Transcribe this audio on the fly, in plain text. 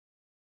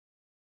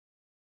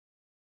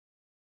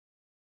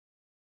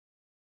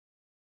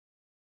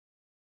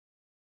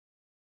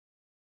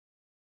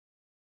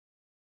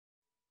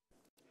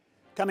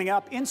Coming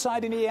up,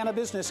 Inside Indiana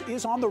Business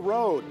is on the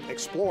road,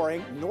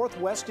 exploring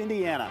Northwest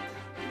Indiana.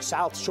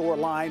 South Shore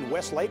Line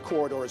West Lake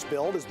Corridor's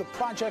build is the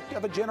project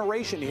of a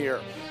generation here,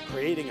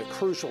 creating a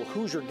crucial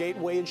Hoosier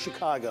gateway in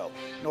Chicago.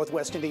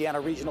 Northwest Indiana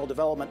Regional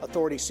Development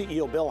Authority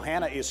CEO Bill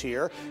Hanna is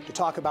here to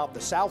talk about the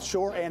South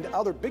Shore and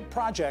other big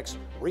projects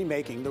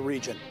remaking the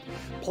region.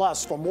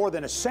 Plus, for more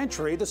than a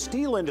century, the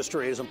steel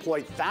industry has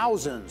employed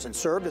thousands and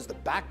served as the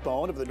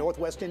backbone of the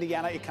Northwest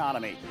Indiana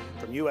economy.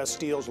 From U.S.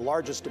 Steel's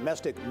largest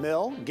domestic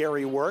mill,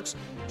 Gary Works,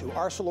 to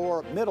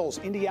ArcelorMittal's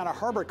Indiana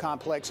Harbor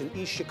Complex in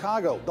East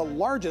Chicago, the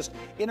largest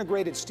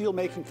integrated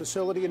steelmaking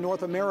facility in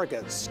North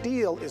America.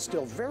 Steel is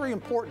still very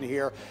important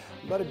here,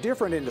 but a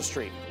different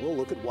industry. We'll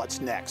look at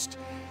what's next.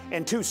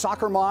 And two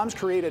soccer moms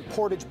created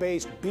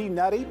Portage-based Bee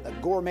Nutty, a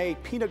gourmet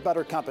peanut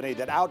butter company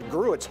that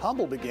outgrew its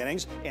humble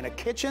beginnings in a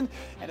kitchen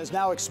and is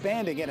now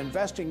expanding and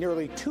investing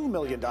nearly $2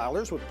 million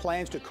with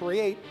plans to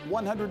create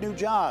 100 new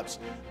jobs.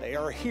 They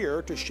are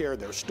here to share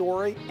their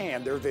story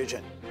and their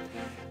vision.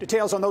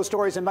 Details on those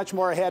stories and much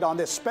more ahead on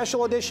this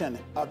special edition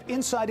of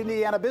Inside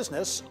Indiana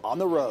Business on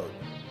the Road.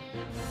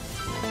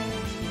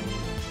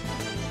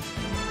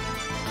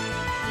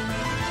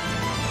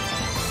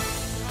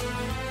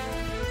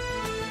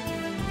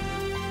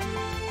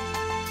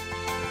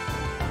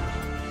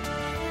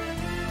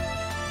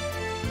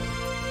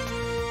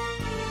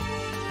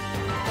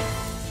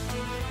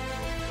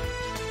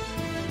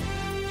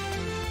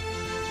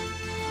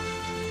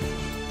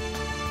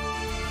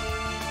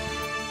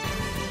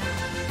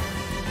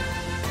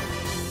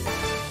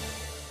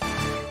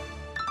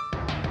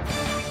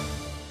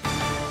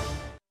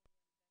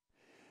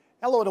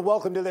 Hello and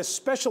welcome to this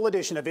special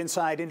edition of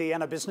Inside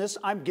Indiana Business.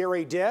 I'm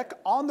Gary Dick,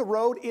 on the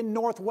road in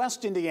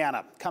Northwest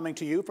Indiana, coming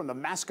to you from the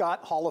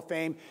Mascot Hall of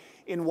Fame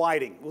in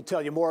Whiting. We'll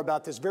tell you more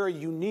about this very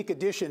unique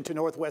addition to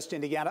Northwest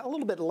Indiana a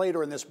little bit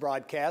later in this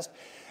broadcast.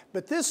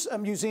 But this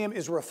museum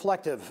is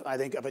reflective, I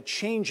think, of a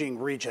changing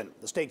region.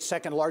 The state's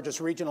second largest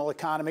regional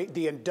economy,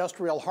 the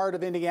industrial heart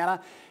of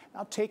Indiana,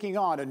 now taking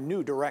on a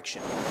new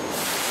direction.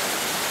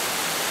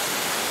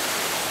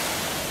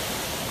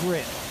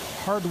 Grit,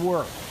 hard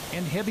work,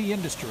 and heavy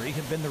industry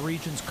have been the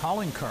region's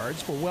calling cards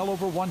for well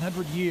over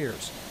 100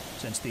 years,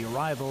 since the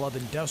arrival of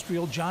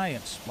industrial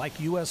giants like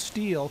U.S.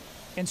 Steel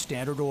and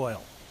Standard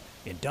Oil.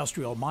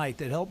 Industrial might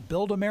that helped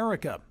build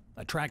America,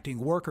 attracting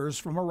workers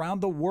from around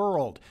the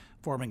world,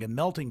 forming a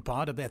melting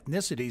pot of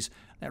ethnicities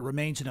that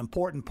remains an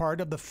important part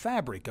of the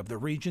fabric of the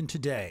region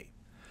today.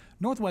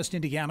 Northwest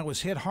Indiana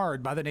was hit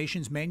hard by the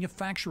nation's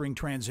manufacturing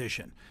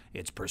transition,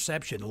 its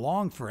perception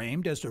long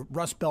framed as the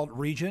Rust Belt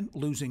region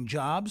losing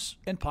jobs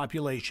and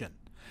population.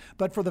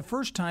 But for the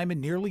first time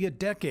in nearly a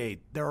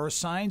decade, there are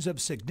signs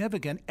of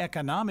significant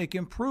economic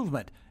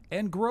improvement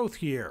and growth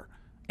here,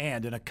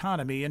 and an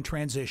economy in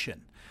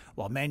transition.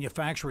 While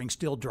manufacturing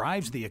still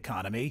drives the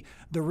economy,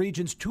 the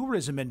region's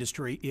tourism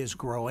industry is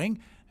growing,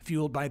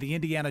 fueled by the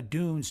Indiana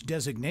Dunes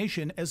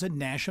designation as a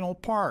national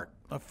park,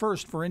 a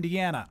first for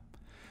Indiana.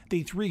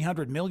 The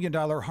 $300 million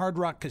Hard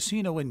Rock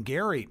Casino in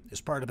Gary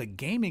is part of a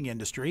gaming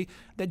industry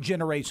that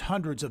generates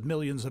hundreds of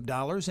millions of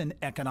dollars in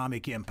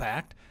economic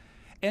impact.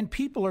 And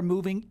people are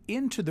moving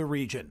into the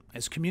region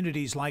as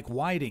communities like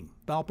Whiting,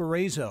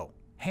 Valparaiso,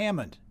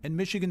 Hammond, and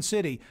Michigan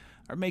City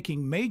are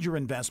making major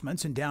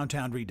investments in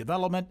downtown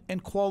redevelopment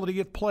and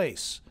quality of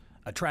place,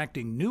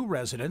 attracting new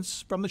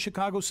residents from the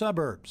Chicago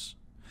suburbs.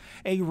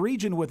 A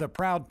region with a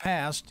proud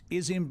past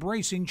is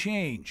embracing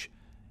change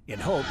in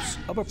hopes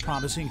of a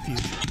promising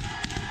future.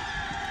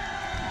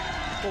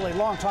 Well, a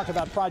long talked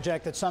about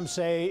project that some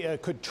say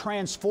could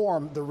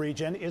transform the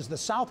region is the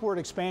southward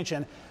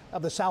expansion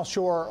of the South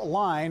Shore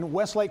Line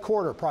West Lake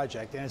Corridor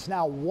project, and it's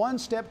now one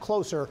step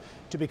closer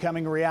to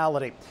becoming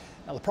reality.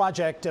 Now, the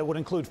project would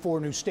include 4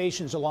 new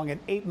stations along an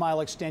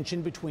 8-mile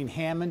extension between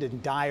Hammond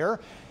and Dyer,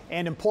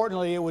 and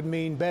importantly, it would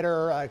mean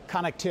better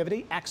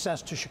connectivity,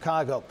 access to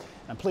Chicago.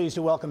 I'm pleased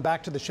to welcome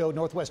back to the show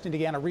Northwest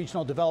Indiana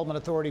Regional Development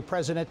Authority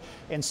President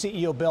and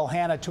CEO Bill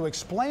Hanna to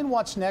explain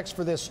what's next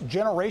for this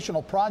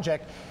generational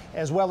project,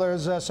 as well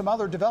as some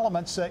other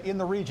developments in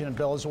the region. And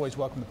Bill, as always,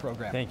 welcome to the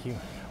program. Thank you.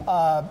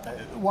 I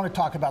want to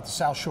talk about the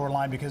South Shore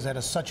Line because that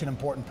is such an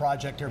important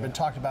project here, been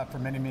talked about for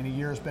many, many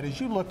years. But as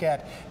you look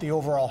at the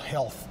overall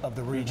health of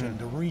the region,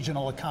 the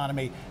regional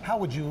economy, how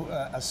would you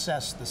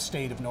assess the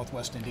state of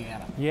Northwest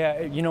Indiana?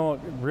 Yeah, you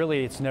know,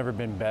 really it's never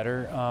been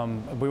better.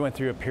 We went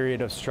through a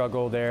period of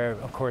struggle there,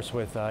 of course,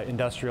 with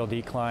industrial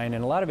decline,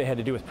 and a lot of it had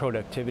to do with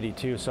productivity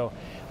too. So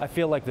I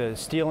feel like the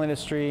steel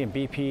industry and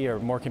BP are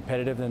more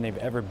competitive than they've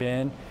ever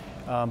been.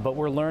 But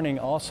we're learning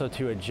also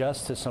to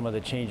adjust to some of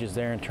the changes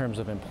there in terms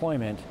of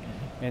employment.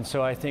 And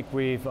so I think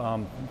we've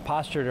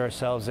postured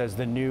ourselves as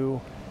the new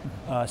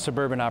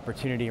suburban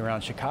opportunity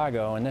around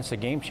Chicago, and that's a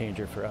game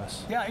changer for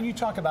us. Yeah, and you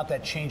talk about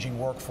that changing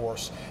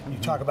workforce. You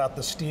talk about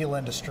the steel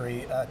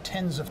industry,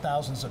 tens of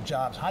thousands of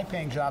jobs,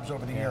 high-paying jobs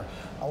over the year.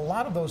 A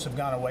lot of those have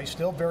gone away,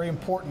 still very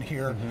important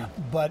here,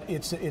 but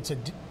it's a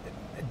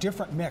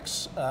different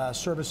mix,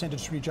 service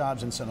industry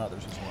jobs and some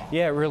others as well.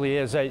 Yeah, it really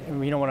is.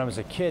 When I was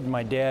a kid,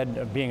 my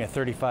dad, being a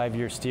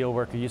 35-year steel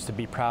worker, used to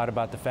be proud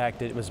about the fact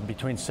that it was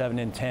between 7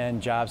 and 10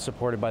 jobs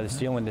supported by the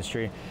steel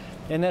industry.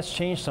 And that's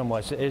changed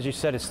somewhat. As you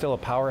said, it's still a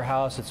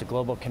powerhouse. It's a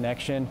global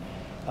connection.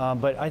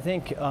 But I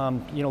think,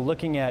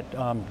 looking at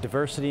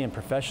diversity and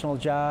professional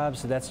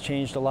jobs, that's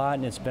changed a lot,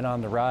 and it's been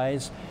on the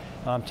rise.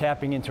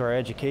 Tapping into our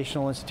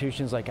educational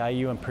institutions like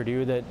IU and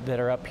Purdue that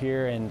are up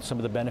here, and some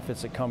of the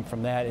benefits that come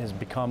from that has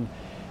become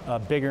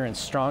bigger and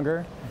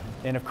stronger.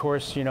 And of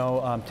course,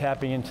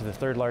 tapping into the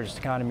third largest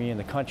economy in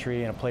the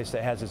country in a place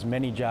that has as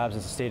many jobs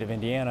as the state of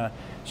Indiana,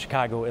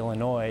 Chicago,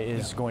 Illinois,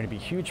 is going to be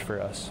huge for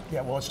us.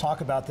 Yeah, well, let's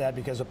talk about that,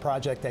 because a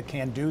project that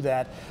can do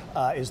that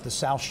is the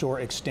South Shore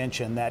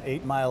extension, that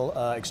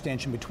 8-mile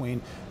extension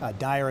between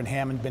Dyer and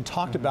Hammond, been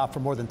talked about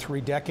for more than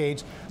 3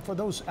 decades. For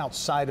those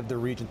outside of the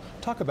region,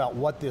 talk about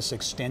what this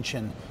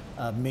extension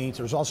means.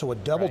 There's also a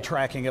double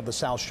tracking of the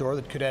South Shore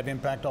that could have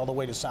impact all the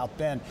way to South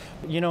Bend.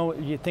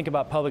 You think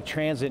about public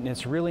transit, and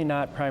it's really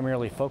not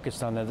primarily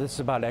focused on that. This is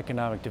about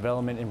economic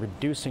development and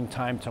reducing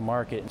time to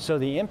market. So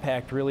the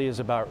impact really is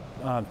about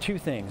 2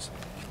 things: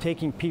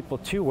 taking people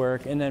to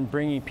work and then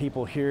bringing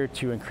people here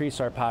to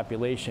increase our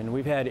population.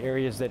 We've had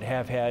areas that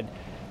have had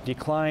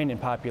decline in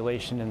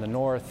population in the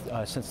north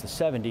since the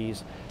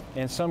 70s,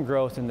 and some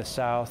growth in the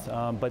south,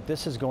 but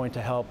this is going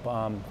to help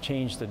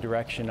change the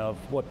direction of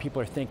what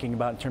people are thinking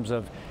about in terms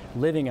of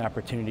living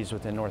opportunities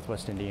within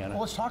Northwest Indiana.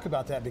 Well, let's talk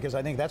about that, because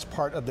I think that's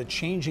part of the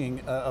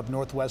changing of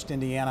Northwest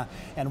Indiana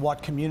and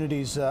what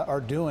communities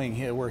are doing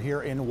here. We're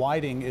here in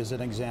Whiting is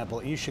an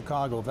example, East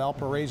Chicago,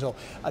 Valparaiso,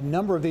 a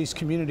number of these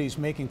communities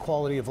making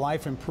quality of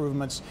life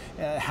improvements,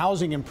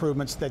 housing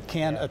improvements that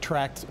can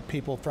attract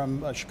people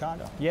from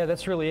Chicago. Yeah,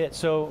 that's really it.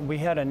 So we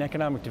had an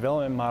economic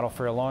development model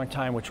for a long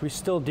time, which we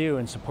still do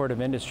in support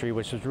of industry,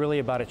 which was really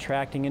about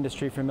attracting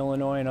industry from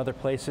Illinois and other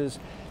places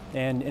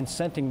and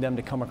incenting them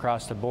to come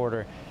across the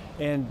border.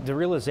 And the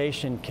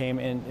realization came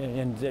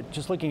in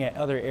just looking at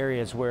other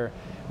areas where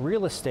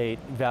real estate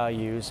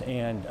values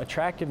and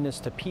attractiveness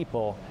to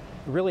people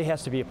really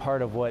has to be a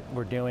part of what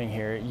we're doing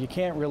here. You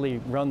can't really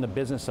run the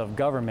business of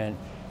government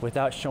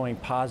without showing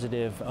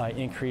positive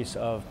increase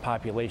of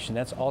population.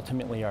 That's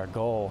ultimately our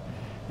goal.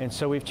 And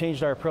so we've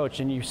changed our approach,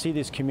 and you see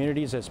these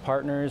communities as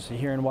partners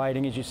here in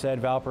Whiting, as you said,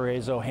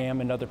 Valparaiso,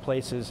 Hammond, other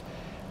places,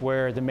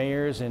 where the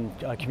mayors and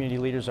community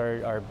leaders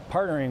are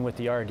partnering with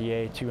the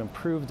RDA to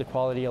improve the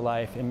quality of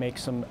life and make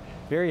some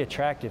very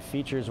attractive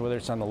features, whether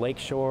it's on the lake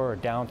shore or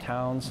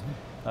downtowns,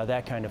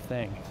 that kind of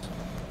thing.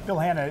 Bill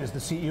Hanna is the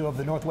CEO of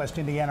the Northwest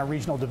Indiana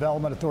Regional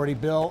Development Authority.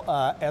 Bill,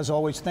 as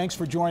always, thanks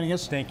for joining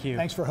us. Thank you.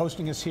 Thanks for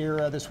hosting us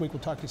here this week.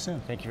 We'll talk to you soon.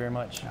 Thank you very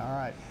much. All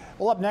right.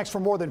 Well, up next, for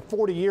more than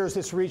 40 years,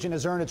 this region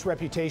has earned its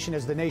reputation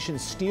as the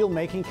nation's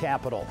steel-making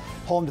capital,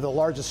 home to the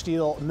largest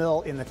steel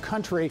mill in the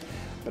country.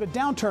 But a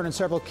downturn in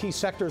several key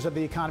sectors of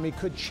the economy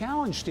could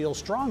challenge steel's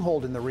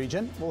stronghold in the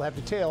region. We'll have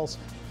details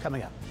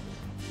coming up.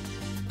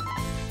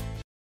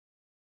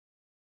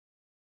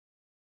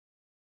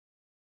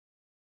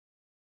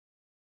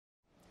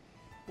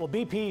 Well,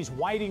 BP's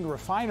Whiting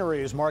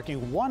Refinery is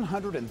marking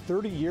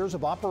 130 years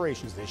of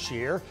operations this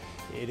year.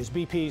 It is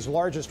BP's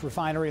largest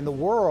refinery in the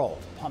world,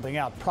 pumping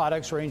out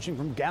products ranging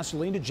from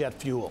gasoline to jet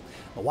fuel.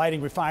 The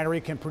Whiting Refinery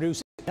can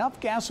produce enough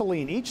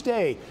gasoline each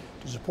day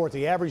to support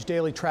the average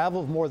daily travel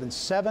of more than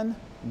 7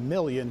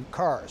 million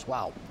cars.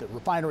 Wow. The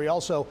refinery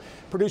also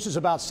produces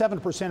about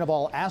 7% of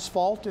all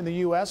asphalt in the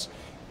U.S.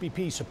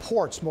 BP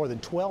supports more than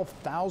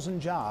 12,000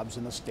 jobs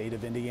in the state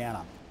of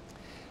Indiana.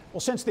 Well,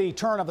 since the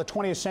turn of the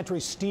 20th century,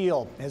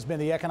 steel has been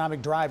the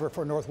economic driver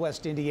for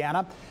Northwest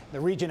Indiana.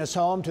 The region is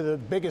home to the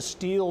biggest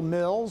steel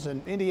mills,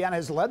 and Indiana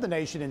has led the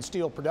nation in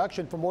steel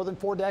production for more than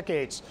 4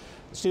 decades.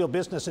 The steel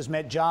business has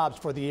meant jobs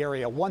for the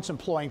area, once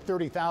employing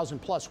 30,000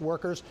 plus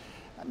workers.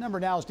 That number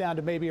now is down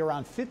to maybe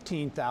around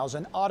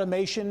 15,000.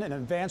 Automation and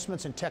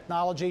advancements in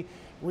technology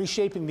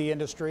reshaping the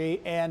industry.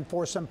 And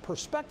for some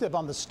perspective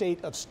on the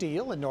state of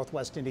steel in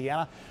Northwest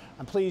Indiana,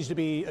 I'm pleased to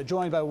be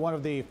joined by one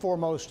of the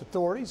foremost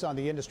authorities on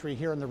the industry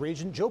here in the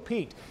region, Joe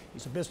Peet.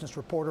 He's a business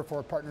reporter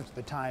for Partners at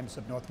the Times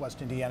of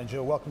Northwest Indiana.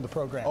 Joe, welcome to the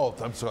program. Oh,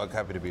 I'm so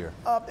happy to be here.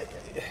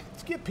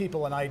 To give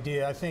people an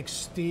idea, I think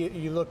steel,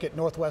 you look at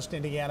Northwest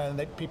Indiana and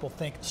that people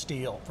think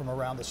steel from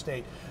around the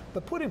state.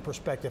 But put in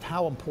perspective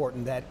how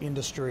important that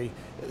industry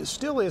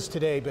still is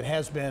today, but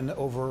has been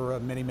over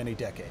many, many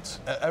decades.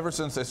 Ever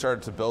since they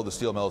started to build the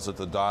steel mills at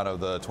the dawn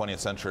of the 20th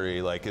century,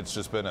 it's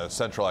just been a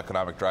central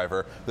economic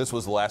driver. This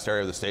was the last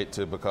area of the state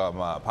to become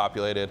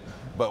populated,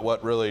 but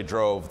what really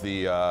drove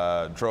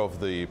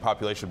the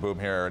population boom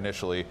here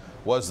initially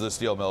was the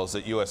steel mills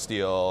that U.S.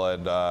 Steel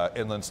and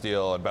Inland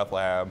Steel and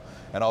Bethlehem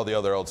and all the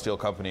other old steel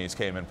companies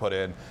came and put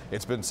in.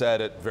 It's been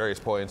said at various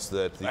points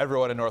that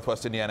everyone in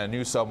Northwest Indiana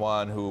knew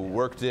someone who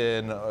worked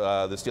in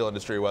the steel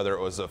industry, whether it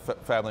was a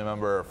family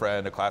member, a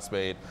friend, a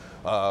classmate.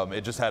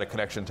 It just had a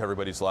connection to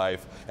everybody's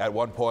life. At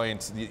one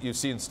point, you've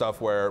seen stuff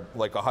where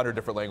like 100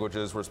 different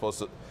languages were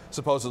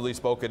supposedly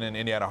spoken in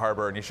Indiana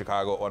Harbor and East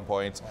Chicago at one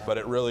point, but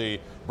it really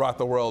brought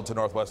the world to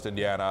Northwest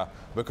Indiana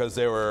because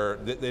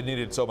they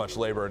needed so much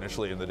labor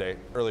initially in the day,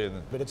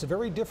 But it's a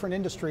very different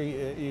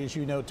industry, as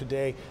you know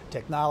today.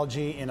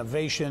 Technology,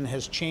 innovation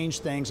has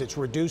changed things. It's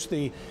reduced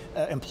the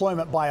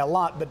employment by a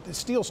lot, but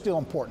steel's still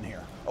important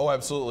here. Oh,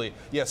 absolutely.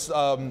 Yes,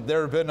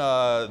 there have been,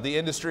 the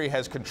industry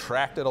has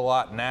contracted a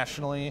lot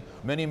nationally.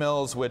 Mini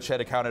mills, which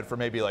had accounted for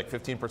maybe like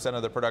 15%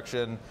 of the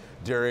production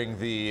during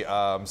the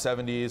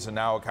 70s and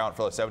now account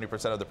for like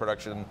 70% of the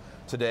production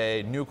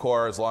today.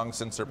 Nucor has long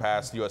since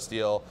surpassed U.S.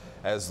 Steel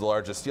as the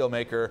largest steel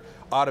maker.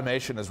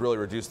 Automation has really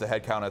reduced the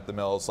headcount at the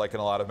mills, like in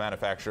a lot of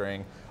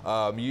manufacturing.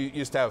 You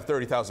used to have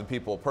 30,000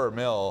 people per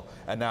mill,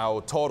 and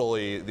now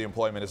totally the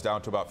employment is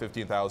down to about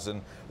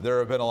 15,000. There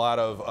have been a lot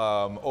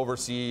of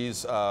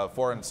overseas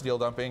foreign steel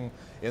dumping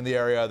in the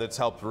area that's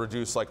helped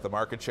reduce like the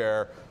market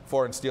share.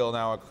 Foreign steel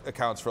now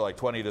accounts for like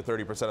 20 to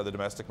 30% of the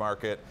domestic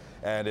market,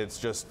 and it's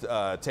just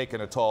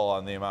taken a toll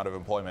on the amount of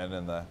employment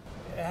in the.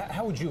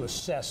 How would you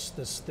assess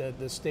the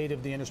state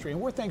of the industry and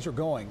where things are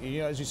going?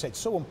 You know, as you said,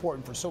 so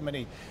important for so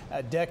many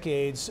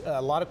decades.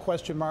 A lot of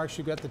question marks.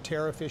 You've got the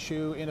tariff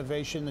issue,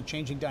 innovation, the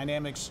changing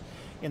dynamics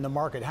in the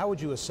market. How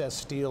would you assess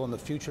steel and the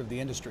future of the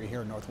industry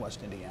here in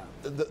Northwest Indiana?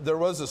 There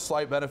was a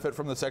slight benefit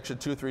from the Section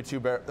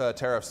 232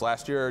 tariffs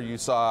last year. You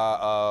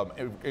saw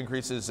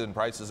increases in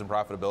prices and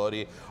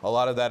profitability. A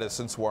lot of that has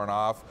since worn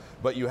off,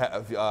 but you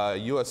have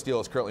U.S.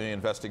 Steel is currently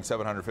investing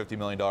 $750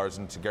 million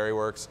into Gary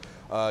Works.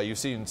 You've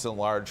seen some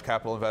large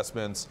capital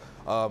investments.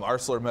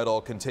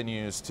 ArcelorMittal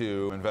continues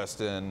to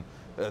invest in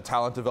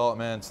talent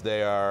development. They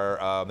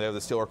have the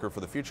Steelworker for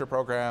the Future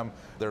program.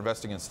 They're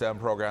investing in STEM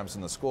programs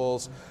in the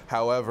schools.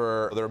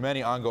 However, there are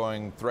many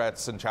ongoing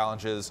threats and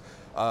challenges.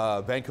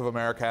 Bank of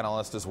America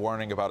analyst is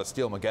warning about a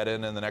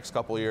Steelmageddon in the next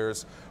couple of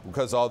years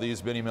because all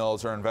these mini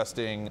mills are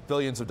investing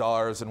billions of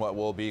dollars in what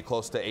will be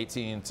close to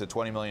 18 to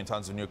 20 million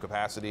tons of new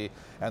capacity.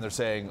 And they're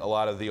saying a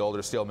lot of the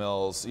older steel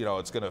mills, you know,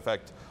 it's going to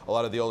affect a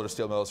lot of the older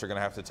steel mills are going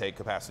to have to take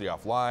capacity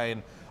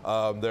offline.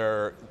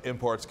 Their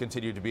imports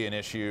continue to be an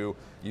issue.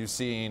 You've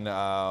seen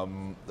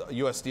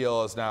U.S.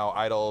 Steel has now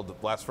idled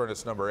blast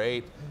furnace number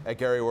 8 at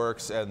Gary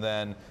Works, and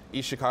then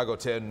East Chicago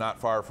Tin, not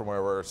far from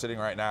where we're sitting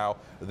right now,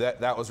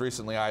 that was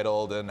recently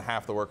idled, and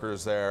half the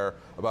workers there,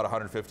 about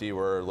 150,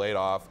 were laid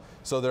off.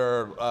 So there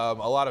are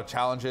a lot of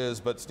challenges,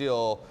 but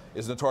steel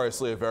is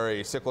notoriously a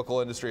very cyclical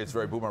industry. It's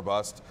very boom or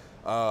bust.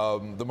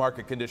 The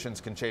market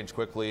conditions can change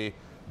quickly,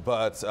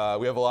 but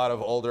we have a lot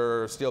of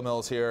older steel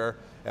mills here,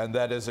 and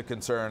that is a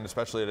concern,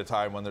 especially at a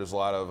time when there's a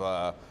lot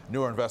of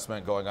newer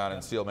investment going on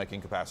in steel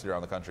making capacity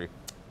around the country.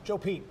 Joe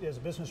Peet is a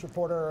business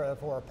reporter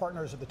for our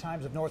partners at the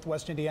Times of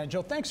Northwest Indiana.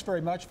 Joe, thanks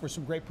very much for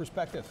some great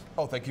perspective.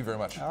 Oh, thank you very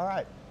much. All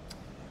right.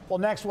 Well,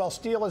 next, while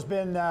steel has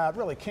been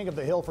really king of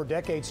the hill for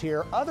decades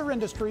here, other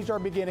industries are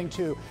beginning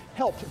to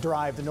help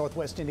drive the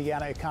Northwest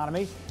Indiana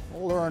economy.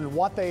 We'll learn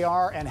what they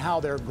are and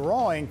how they're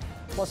growing,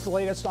 plus the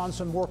latest on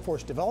some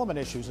workforce development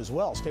issues as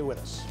well. Stay with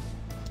us.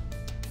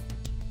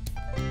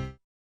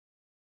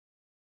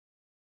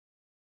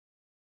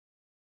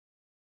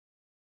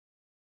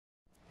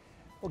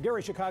 Well,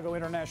 Gary Chicago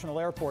International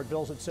Airport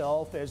bills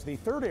itself as the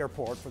third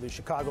airport for the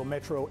Chicago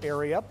metro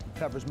area. It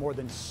covers more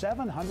than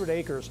 700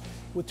 acres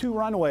with 2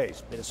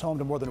 runways. It is home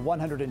to more than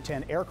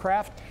 110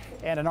 aircraft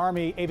and an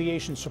Army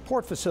aviation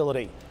support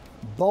facility.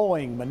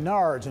 Boeing,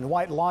 Menards, and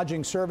White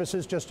Lodging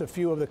Services, just a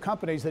few of the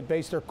companies that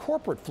base their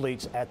corporate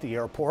fleets at the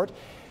airport.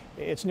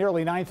 Its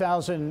nearly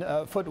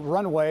 9,000-foot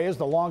runway is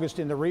the longest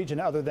in the region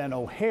other than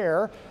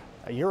O'Hare.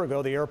 A year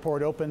ago, the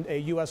airport opened a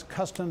U.S.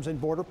 Customs and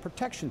Border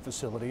Protection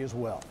facility as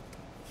well.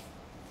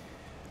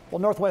 Well,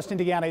 Northwest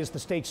Indiana is the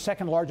state's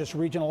second largest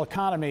regional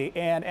economy,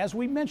 and as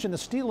we mentioned, the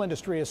steel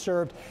industry has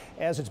served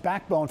as its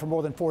backbone for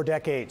more than 4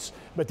 decades.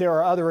 But there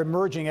are other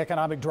emerging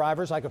economic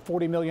drivers, like a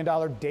 $40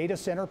 million data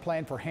center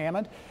planned for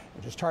Hammond,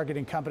 which is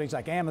targeting companies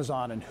like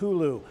Amazon and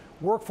Hulu.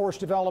 Workforce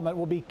development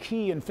will be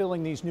key in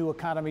filling these new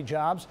economy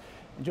jobs.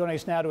 And joining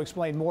us now to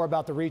explain more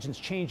about the region's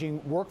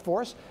changing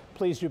workforce,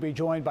 pleased to be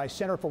joined by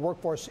Center for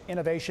Workforce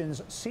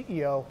Innovation's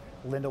CEO,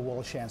 Linda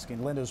Woloshansky.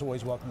 And Linda, as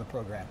always, welcome to the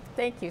program.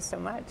 Thank you so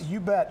much. You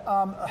bet.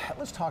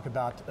 Let's talk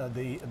about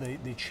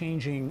the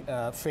changing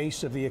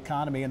face of the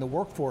economy and the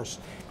workforce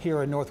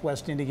here in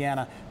Northwest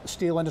Indiana. The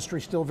steel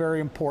industry still very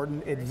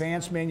important.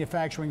 Advanced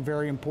manufacturing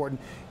very important.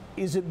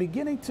 Is it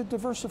beginning to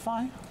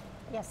diversify?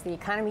 Yes, the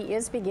economy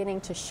is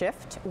beginning to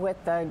shift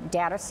with the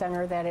data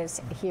center that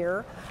is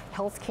here.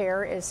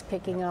 Healthcare is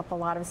picking up a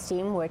lot of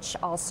steam, which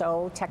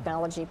also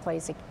technology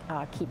plays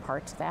a key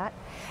part to that.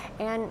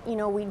 And, you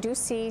know, we do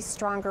see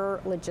stronger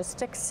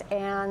logistics,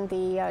 and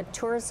the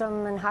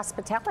tourism and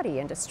hospitality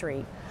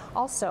industry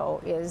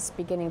also is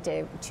beginning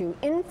to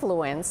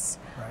influence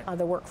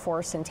the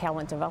workforce and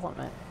talent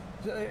development.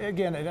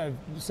 Again, I've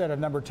said a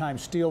number of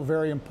times, steel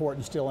very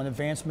important still, and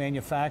advanced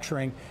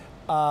manufacturing.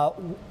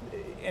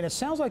 And it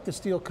sounds like the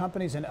steel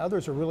companies and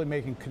others are really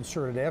making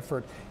concerted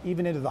effort,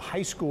 even into the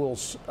high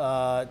schools,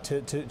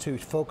 to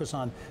focus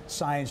on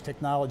science,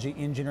 technology,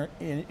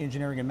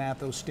 engineering and math,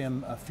 those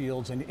STEM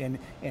fields,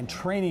 and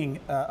training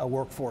a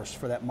workforce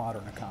for that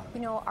modern economy.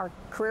 You know, our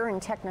career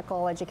and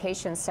technical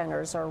education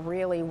centers are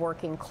really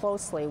working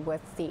closely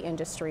with the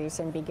industries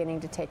and beginning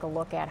to take a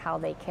look at how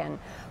they can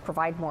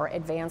provide more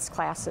advanced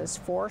classes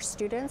for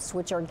students,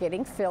 which are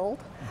getting filled.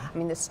 I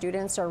mean, the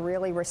students are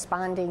really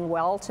responding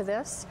well to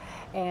this,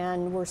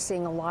 and we're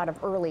seeing a lot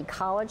of early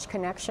college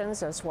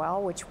connections as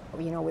well, which,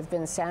 you know, with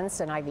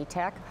Vincennes and Ivy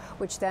Tech,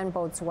 which then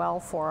bodes well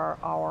for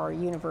our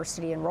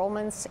university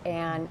enrollments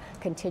and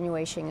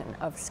continuation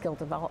of skill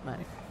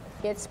development.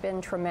 It's been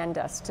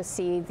tremendous to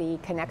see the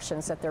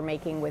connections that they're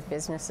making with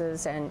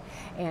businesses and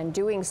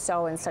doing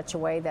so in such a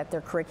way that their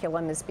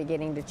curriculum is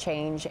beginning to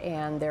change,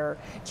 and they're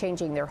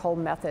changing their whole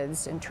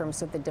methods in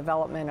terms of the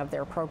development of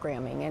their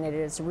programming. And it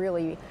is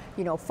really,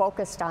 you know,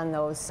 focused on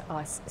those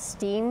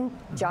STEAM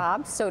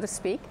jobs, so to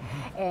speak,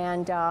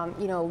 and,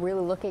 you know,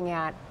 really looking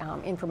at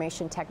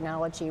information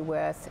technology,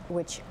 with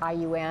which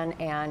IUN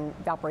and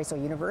Valparaiso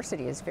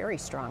University is very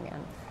strong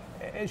in.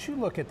 As you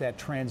look at that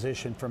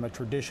transition from a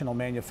traditional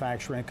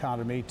manufacturing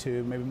economy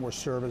to maybe more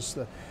service,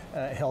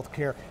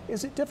 healthcare,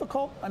 is it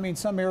difficult? I mean,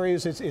 some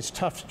areas it's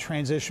tough to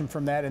transition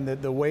from that, and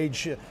the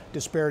wage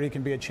disparity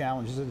can be a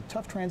challenge. Is it a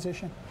tough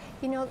transition?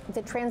 You know,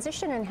 the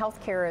transition in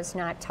healthcare is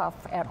not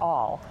tough at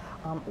all.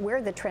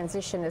 Where the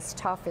transition is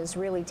tough is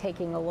really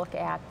taking a look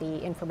at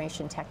the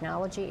information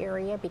technology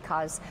area,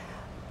 because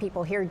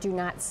people here do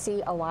not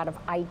see a lot of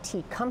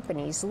IT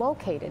companies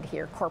located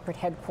here, corporate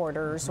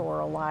headquarters, or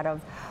a lot of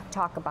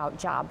talk about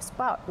jobs.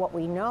 But what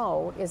we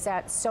know is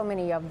that so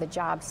many of the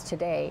jobs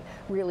today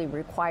really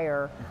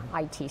require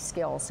IT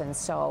skills. And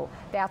so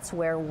that's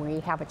where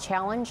we have a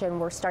challenge, and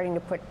we're starting to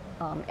put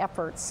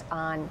efforts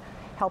on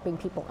helping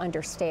people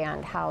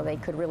understand how they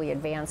could really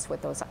advance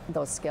with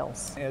those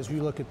skills. As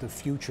we look at the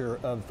future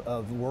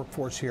of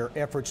workforce here,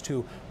 efforts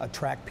to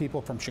attract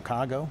people from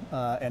Chicago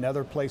and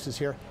other places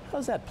here, how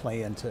does that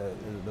play into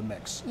the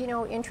mix? You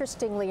know,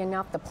 interestingly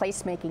enough, the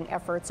placemaking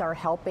efforts are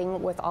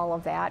helping with all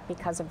of that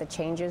because of the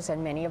changes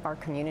in many of our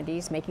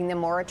communities, making them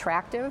more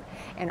attractive,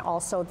 and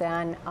also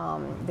then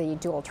the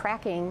dual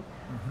tracking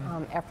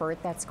effort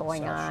that's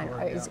going on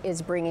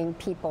is bringing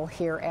people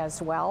here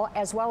as well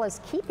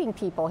as keeping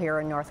people here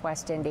in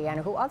Northwest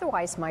Indiana who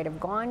otherwise might have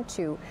gone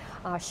to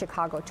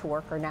Chicago to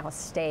work, are now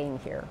staying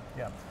here.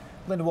 Yeah.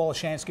 Linda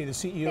Woloshansky, the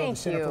CEO of the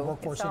Center for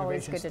Workforce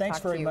Innovations. Thanks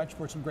very much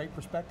for some great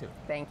perspective.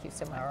 Thank you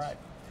so much. All right.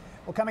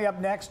 Well, coming up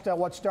next,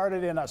 what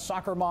started in a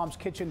soccer mom's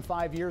kitchen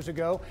 5 years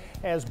ago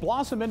has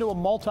blossomed into a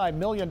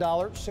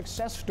multi-million-dollar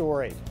success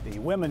story. The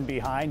women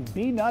behind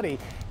Be Nutty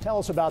tell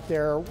us about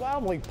their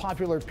wildly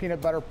popular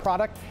peanut butter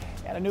product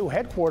and a new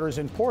headquarters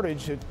in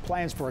Portage that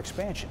plans for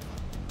expansion.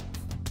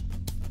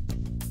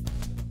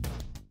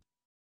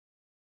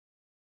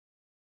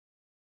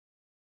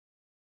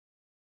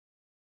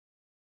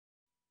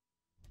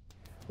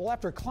 Well,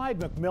 after Clyde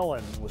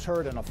McMillan was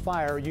hurt in a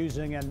fire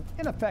using an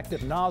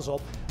ineffective nozzle,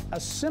 a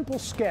simple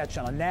sketch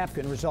on a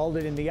napkin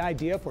resulted in the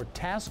idea for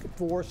Task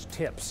Force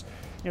Tips.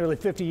 Nearly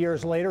 50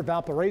 years later,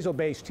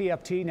 Valparaiso-based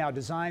TFT now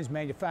designs,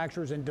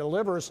 manufactures, and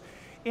delivers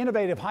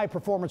innovative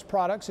high-performance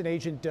products and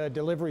agent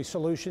delivery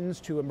solutions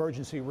to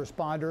emergency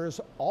responders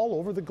all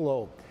over the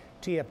globe.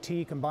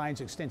 TFT combines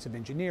extensive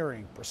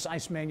engineering,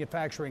 precise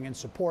manufacturing, and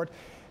support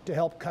to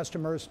help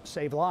customers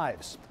save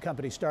lives. The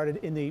company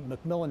started in the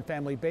McMillan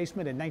family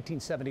basement in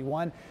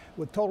 1971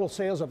 with total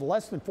sales of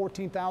less than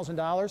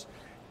 $14,000.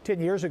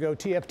 10 years ago,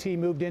 TFT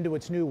moved into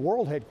its new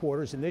world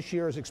headquarters, and this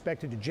year is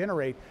expected to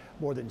generate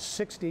more than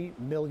 $60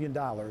 million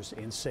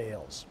in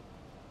sales.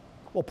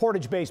 Well,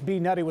 Portage-based Be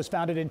Nutty was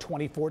founded in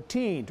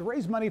 2014 to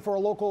raise money for a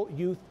local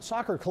youth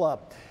soccer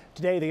club.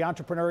 Today, the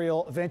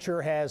entrepreneurial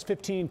venture has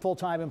 15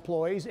 full-time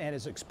employees and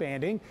is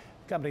expanding.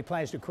 The company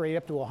plans to create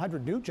up to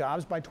 100 new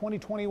jobs by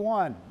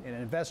 2021 and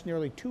invest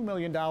nearly $2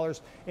 million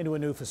into a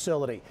new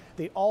facility.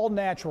 The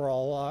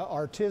all-natural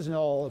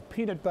artisanal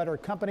peanut butter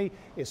company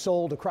is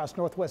sold across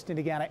Northwest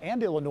Indiana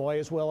and Illinois,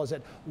 as well as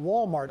at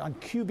Walmart on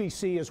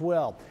QVC as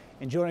well.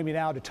 And joining me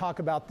now to talk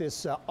about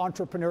this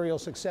entrepreneurial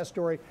success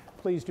story,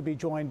 pleased to be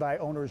joined by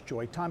owners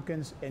Joy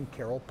Tompkins and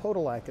Carol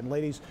Podolak. And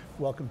ladies,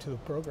 welcome to the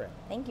program.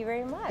 Thank you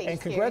very much.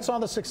 And congrats on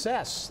the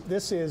success.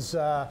 This is,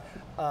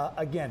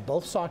 again,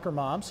 both soccer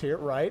moms here,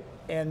 right?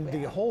 And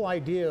the whole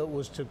idea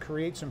was to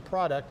create some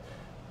product,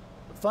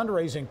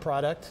 fundraising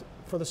product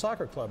for the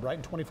soccer club, right,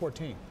 in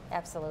 2014.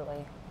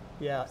 Absolutely.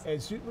 Yeah,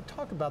 as you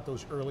talk about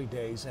those early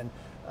days, and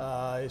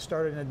it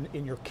started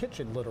in your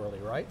kitchen, literally,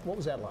 right? What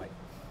was that like?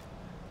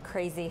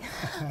 Crazy.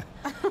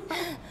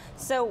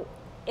 So,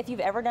 if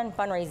you've ever done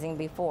fundraising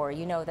before,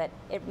 you know that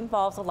it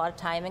involves a lot of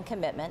time and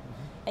commitment,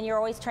 and you're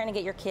always trying to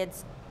get your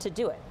kids to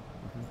do it.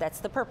 That's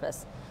the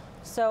purpose.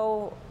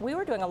 So we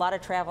were doing a lot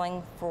of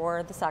traveling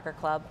for the soccer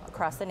club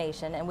across the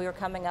nation, and we were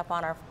coming up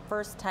on our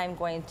first time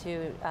going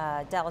to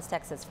Dallas,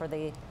 Texas for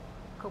the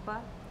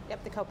Copa.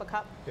 Yep, the Copa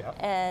Cup. Yep.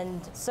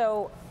 And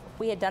so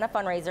we had done a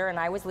fundraiser, and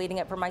I was leading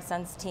it for my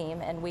son's team,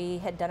 and we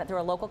had done it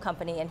through a local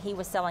company, and he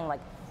was selling like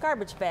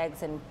garbage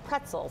bags and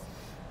pretzels.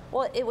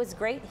 Well, it was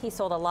great. He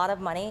sold a lot of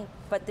money,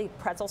 but the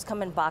pretzels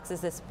come in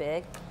boxes this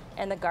big,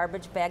 and the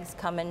garbage bags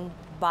come in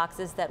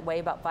boxes that weigh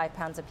about 5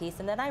 pounds a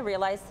piece. And then I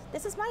realized,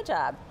 this is my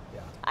job.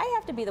 Yeah. I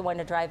have to be the one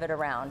to drive it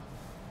around.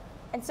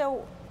 And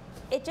so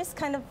it just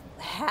kind of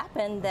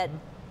happened that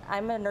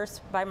I'm a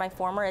nurse by my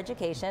former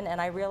education,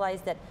 and I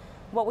realized that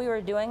what we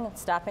were doing,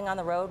 stopping on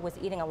the road, was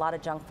eating a lot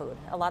of junk food,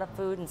 a lot of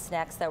food and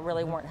snacks that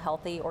really weren't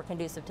healthy or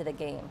conducive to the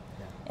game.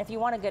 Yeah. If you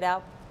want a good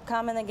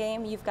outcome in the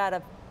game, you've got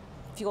to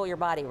fuel your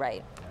body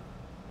right.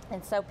 Yeah.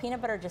 And so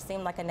peanut butter just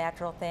seemed like a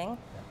natural thing.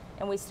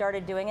 Yeah. And we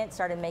started doing it,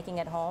 started making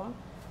it home,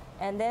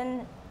 and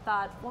then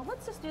thought, well,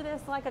 let's just do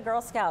this like a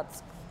Girl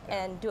Scouts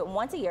and do it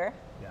once a year.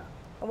 Yeah.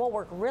 And we'll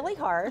work really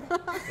hard.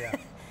 Yeah.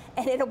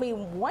 And it'll be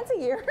once a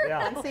year.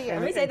 Yeah. Once a year.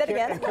 Let me say that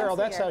again. And Carol,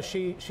 that's how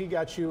she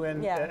got you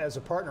in as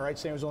a partner, right?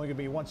 Saying it was only going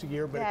to be once a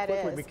year, but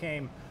it quickly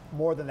became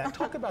more than that.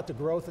 Talk about the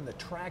growth and the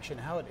traction,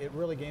 how it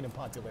really gained in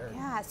popularity.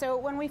 Yeah, so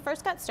when we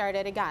first got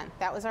started, again,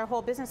 that was our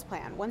whole business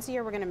plan. Once a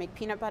year, we're going to make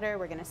peanut butter,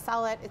 we're going to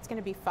sell it, it's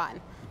going to be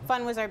fun.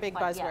 Fun was our big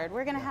buzzword. Yeah.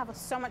 We're going to have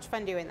so much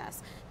fun doing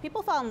this.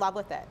 People fall in love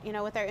with it, you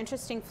know, with our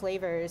interesting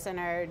flavors and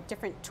our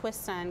different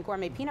twists on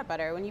gourmet peanut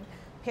butter. When you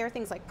pair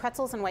things like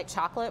pretzels and white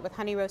chocolate with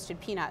honey roasted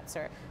peanuts,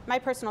 or my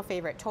personal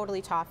favorite,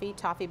 Totally Toffee,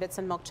 toffee bits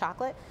and milk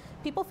chocolate,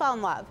 people fall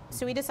in love.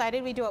 So we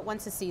decided we'd do it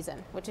once a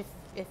season, which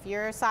if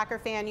you're a soccer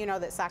fan, you know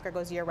that soccer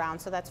goes year round,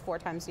 so that's 4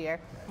 times a year.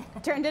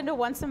 Turned into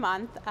once a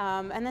month,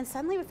 and then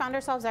suddenly we found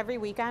ourselves every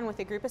weekend with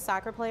a group of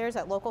soccer players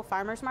at local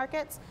farmers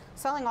markets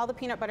selling all the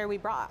peanut butter we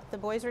brought. The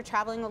boys were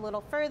traveling a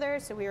little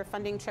further, so we were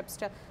funding trips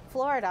to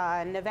Florida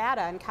and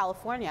Nevada and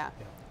California.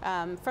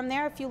 From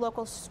there, a few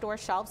local store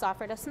shelves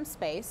offered us some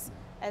space.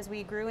 As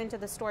we grew into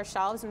the store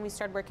shelves and we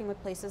started working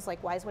with places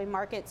like Wiseway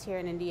Markets here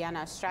in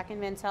Indiana, Strachan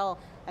Van Til,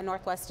 a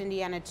Northwest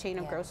Indiana chain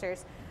of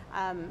grocers,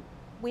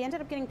 we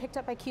ended up getting picked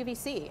up by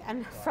QVC.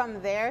 And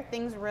from there,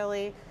 things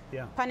really,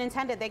 pun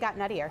intended, they got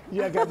nuttier.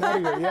 Yeah, got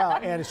nuttier, yeah.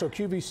 And so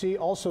QVC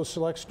also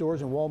selects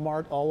stores in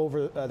Walmart all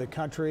over the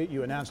country.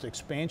 You announced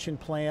expansion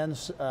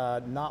plans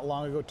not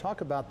long ago.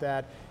 Talk about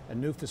that, a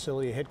new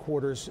facility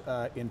headquarters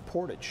in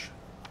Portage.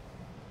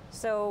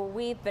 So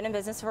we've been in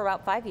business for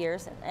about 5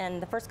 years, and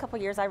the first couple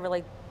of years I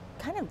really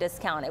kind of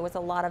discount. It was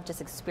a lot of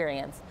just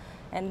experience.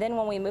 And then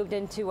when we moved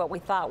into what we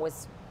thought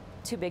was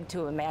too big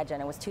to imagine,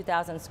 it was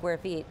 2,000 square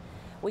feet,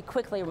 we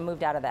quickly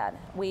moved out of that.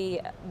 We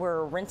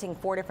were renting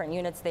 4 different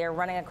units there,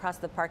 running across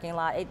the parking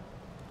lot. It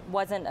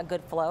wasn't a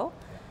good flow.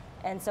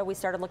 And so we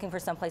started looking for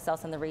someplace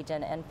else in the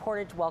region, and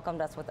Portage welcomed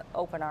us with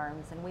open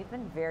arms, and we've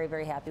been very,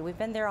 very happy. We've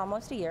been there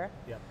almost a year.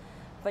 Yep.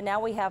 But now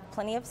we have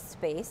plenty of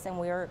space, and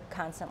we're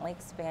constantly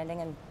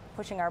expanding and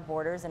pushing our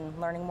borders and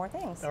learning more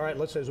things. All right,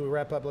 as we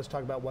wrap up, let's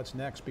talk about what's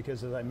next,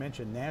 because as I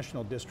mentioned,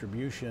 national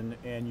distribution,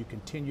 and you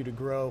continue to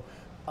grow.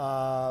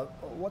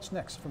 What's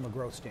next from a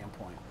growth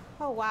standpoint?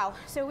 Oh, wow.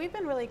 So we've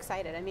been really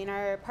excited. I mean,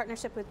 our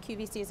partnership with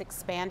QVC has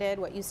expanded.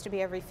 What used to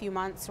be every few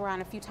months, we're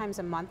on a few times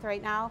a month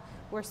right now.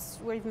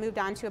 We've moved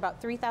on to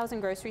about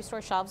 3,000 grocery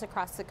store shelves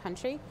across the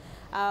country.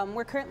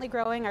 We're currently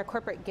growing our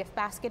corporate gift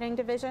basketing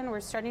division.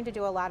 We're starting to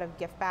do a lot of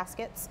gift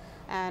baskets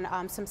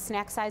and some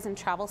snack size and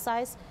travel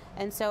size.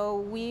 And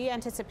so we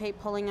anticipate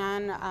pulling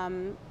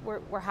on,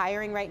 we're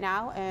hiring right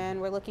now, and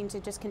we're looking to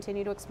just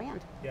continue to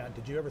expand. Yeah,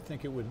 did you ever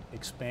think it would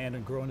expand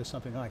and grow into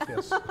something like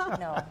this?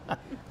 No.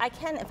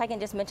 If I can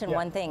just mention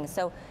one thing.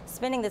 So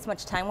spending this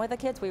much time with the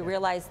kids, we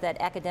realized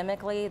that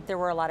academically there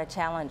were a lot of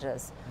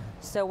challenges.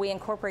 So we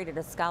incorporated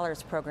a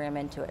scholars program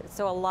into it.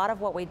 So a lot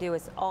of what we do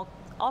is all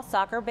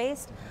soccer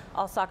based,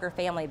 all soccer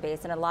family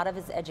based, and a lot of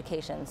it is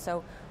education.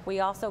 So we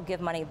also give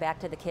money back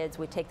to the kids.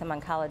 We take them on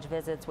college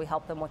visits. We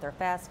help them with their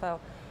FAFSA.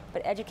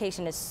 But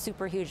education is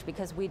super huge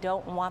because we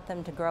don't want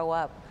them to grow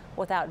up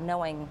without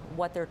knowing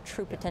what their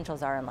true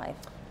potentials are in life.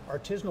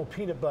 Artisanal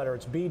peanut butter,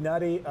 it's Bee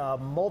Nutty,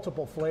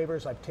 multiple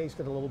flavors. I've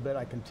tasted a little bit.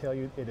 I can tell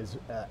you it is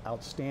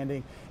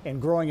outstanding and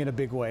growing in a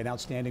big way, an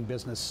outstanding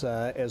business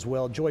as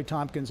well. Joy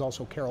Tompkins,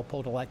 also Carol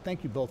Podolak,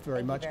 thank you both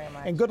very much.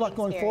 And good luck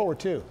going forward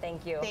too.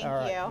 Thank you. Thank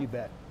you. You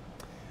bet.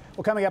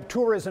 Well, coming up,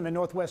 tourism in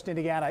Northwest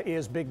Indiana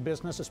is big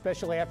business,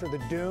 especially after the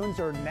Dunes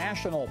earned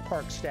national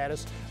park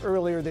status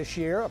earlier this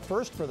year, a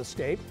first for the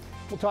state.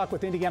 We'll talk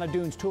with Indiana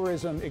Dunes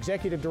Tourism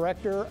Executive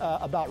Director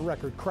about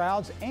record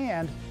crowds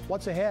and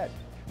what's ahead.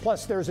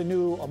 Plus, there's a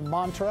new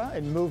mantra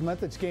and movement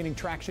that's gaining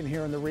traction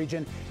here in the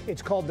region.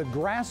 It's called the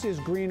Grass is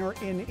Greener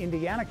in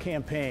Indiana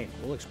campaign.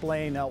 We'll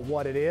explain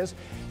what it is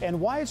and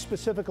why it's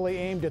specifically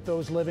aimed at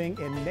those living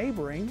in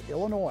neighboring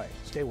Illinois.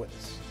 Stay with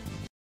us.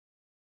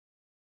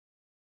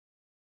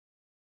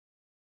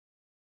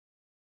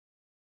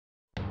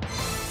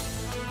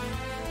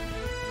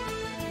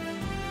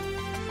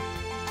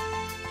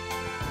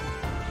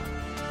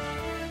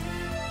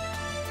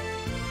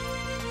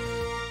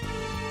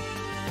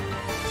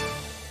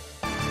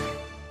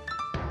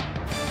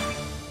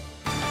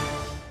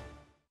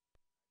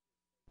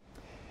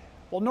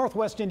 Well,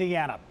 Northwest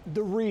Indiana,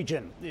 the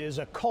region, is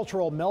a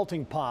cultural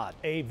melting pot,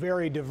 a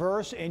very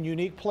diverse and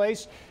unique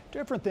place,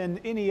 different than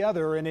any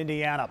other in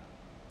Indiana.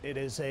 It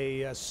is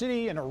a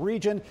city and a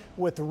region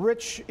with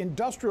rich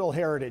industrial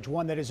heritage,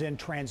 one that is in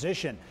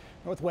transition.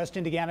 Northwest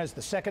Indiana is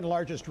the second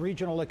largest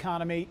regional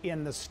economy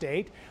in the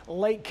state.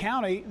 Lake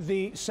County,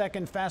 the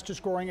second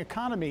fastest growing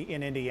economy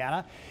in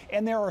Indiana.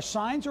 And there are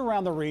signs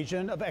around the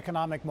region of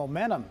economic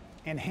momentum.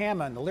 And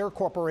Hammond, the Lear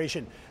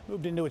Corporation,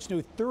 moved into its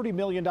new $30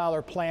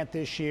 million plant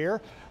this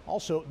year.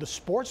 Also, the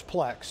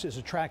Sportsplex is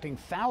attracting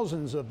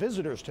thousands of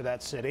visitors to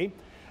that city.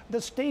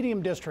 The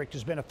Stadium District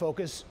has been a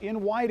focus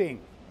in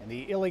Whiting. And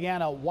the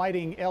Ileana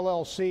Whiting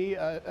LLC,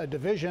 a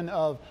division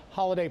of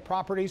Holiday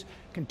Properties,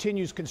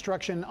 continues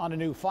construction on a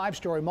new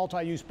 5-story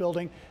multi-use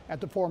building at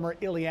the former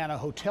Ileana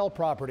Hotel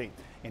property.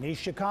 In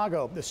East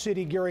Chicago, the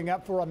city gearing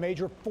up for a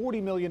major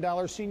 $40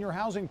 million senior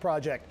housing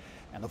project.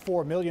 And the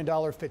 $4 million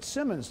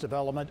Fitzsimmons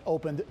development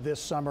opened this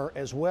summer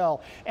as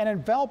well. And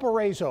in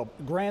Valparaiso,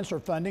 grants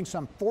are funding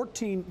some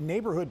 14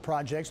 neighborhood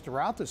projects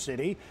throughout the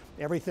city.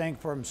 Everything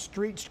from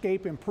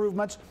streetscape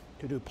improvements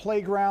to new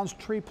playgrounds,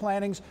 tree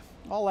plantings,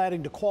 all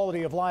adding to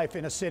quality of life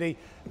in a city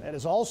that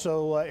has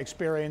also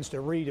experienced a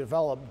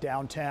redeveloped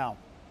downtown.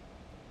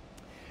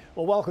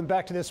 Well, welcome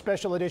back to this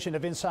special edition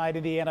of Inside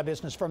Indiana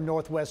Business from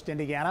Northwest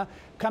Indiana,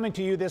 coming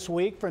to you this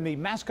week from the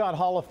Mascot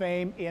Hall of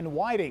Fame in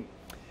Whiting.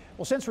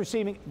 Well, since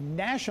receiving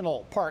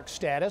national park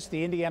status,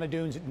 the Indiana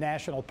Dunes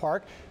National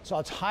Park saw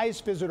its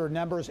highest visitor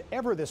numbers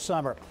ever this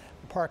summer.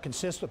 The park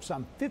consists of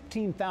some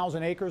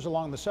 15,000 acres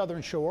along the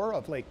southern shore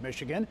of Lake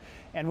Michigan.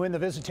 And when the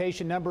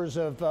visitation numbers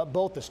of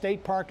both the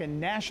state park and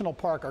national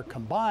park are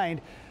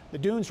combined, the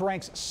Dunes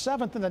ranks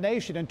 7th in the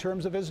nation in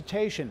terms of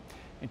visitation.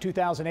 In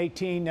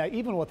 2018,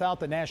 even without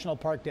the national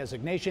park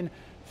designation,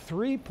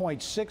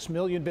 3.6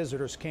 million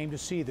visitors came to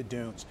see the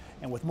Dunes.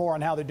 And with more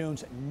on how the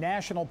Dunes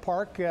National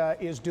Park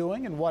is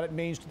doing and what it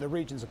means to the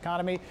region's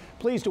economy,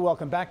 pleased to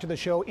welcome back to the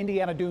show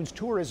Indiana Dunes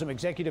Tourism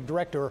Executive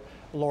Director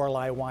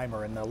Lorelei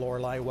Weimer. And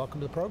Lorelei, welcome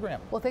to the program.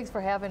 Well, thanks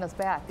for having us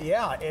back.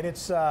 Yeah, and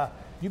it's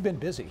you've been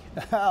busy.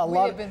 We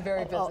have been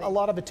very busy. A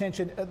lot of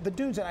attention. The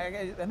Dunes,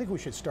 I think we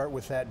should start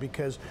with that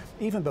because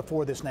even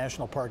before this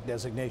national park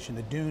designation,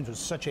 the Dunes was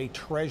such a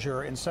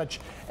treasure and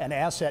such an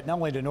asset, not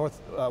only to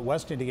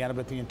Northwest Indiana,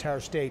 but the entire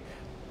state.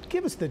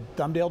 Give us the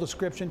thumbnail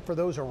description for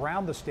those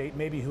around the state,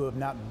 maybe who have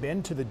not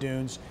been to the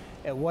Dunes,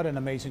 and what an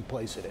amazing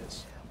place it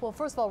is. Well,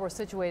 first of all, we're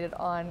situated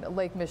on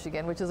Lake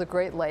Michigan, which is a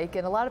great lake,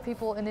 and a lot of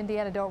people in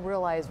Indiana don't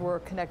realize we're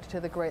connected to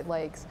the Great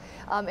Lakes.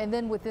 And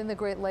then within the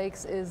Great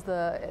Lakes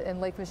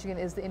and Lake Michigan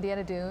is the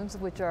Indiana Dunes,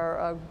 which are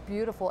a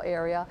beautiful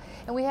area.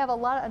 And we have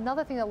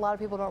another thing that a lot of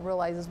people don't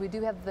realize is we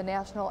do have the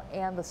national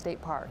and the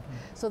state park.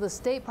 So the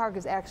state park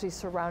is actually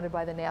surrounded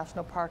by the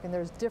national park, and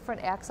there's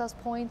different access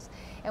points.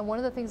 And one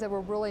of the things that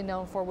we're really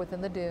known for within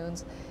the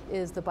Dunes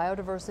is the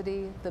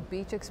biodiversity, the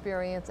beach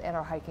experience, and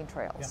our hiking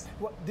trails. Yeah.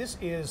 Well, this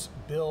is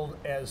billed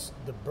as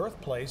the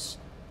birthplace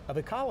of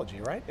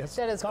ecology, right?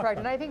 That is correct,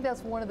 and I think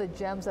that's one of the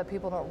gems that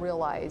people don't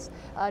realize.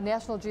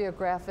 National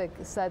Geographic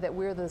said that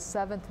we're the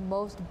 7th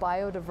most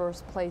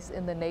biodiverse place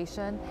in the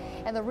nation,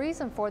 and the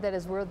reason for that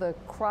is we're the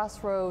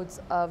crossroads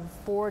of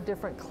 4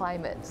 different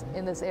climates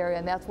in this area,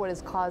 and that's what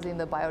is causing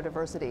the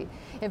biodiversity.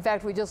 In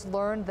fact, we just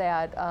learned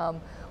that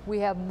we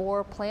have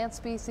more plant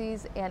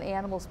species and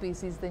animal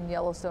species than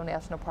Yellowstone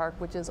National Park,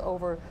 which is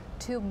over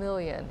 2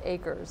 million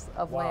acres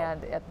of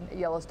land at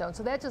Yellowstone.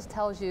 So that just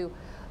tells you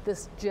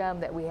this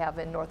gem that we have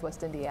in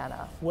Northwest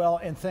Indiana.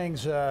 Well, and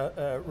things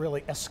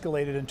really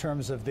escalated in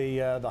terms of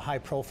the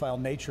high-profile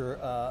nature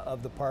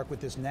of the park with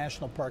this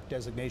national park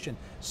designation,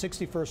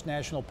 61st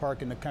national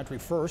park in the country,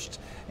 first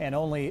and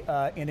only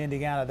in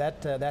Indiana.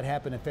 That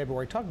happened in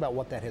February. Talk about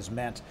what that has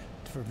meant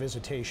for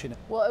visitation.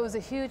 Well, it was a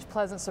huge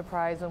pleasant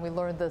surprise when we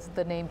learned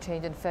the name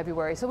change in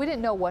February. So we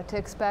didn't know what to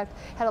expect,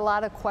 had a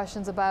lot of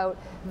questions about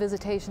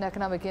visitation,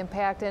 economic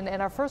impact, and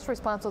our first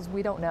response was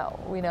we don't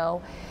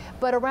know.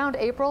 But around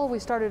April, we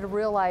started to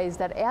realize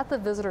that at the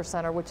Visitor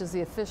Center, which is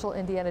the official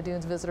Indiana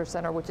Dunes Visitor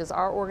Center, which is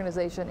our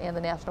organization and the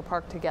National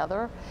Park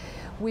together,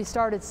 we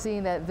started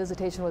seeing that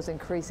visitation was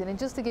increasing. And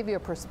just to give you a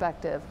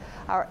perspective,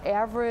 our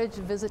average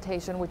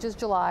visitation, which is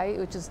July,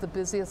 which is the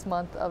busiest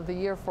month of the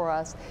year for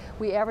us,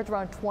 we average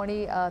around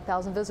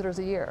 20,000 visitors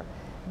a year.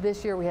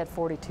 This year we had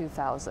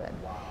 42,000.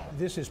 Wow.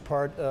 This is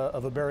part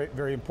of a very,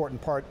 very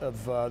important part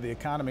of the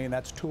economy, and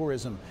that's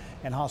tourism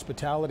and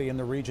hospitality in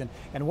the region.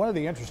 And one of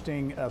the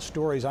interesting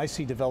stories I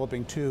see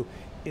developing too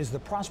is the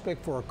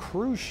prospect for a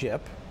cruise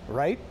ship,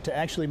 right, to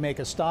actually make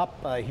a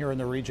stop here in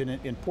the region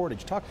in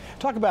Portage. Talk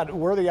about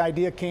where the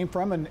idea came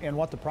from and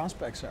what the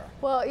prospects are.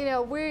 Well, you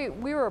know, we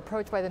were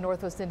approached by the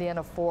Northwest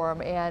Indiana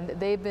Forum, and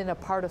they've been a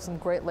part of some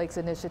Great Lakes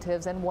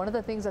initiatives, and one of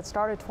the things that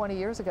started 20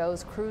 years ago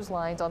is cruise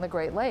lines on the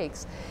Great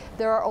Lakes.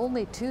 There are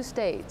only 2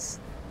 states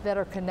that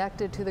are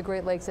connected to the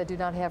Great Lakes that do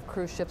not have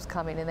cruise ships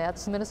coming, and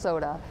that's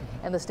Minnesota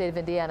and the state of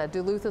Indiana.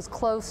 Duluth is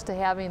close to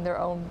having their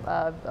own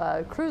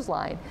cruise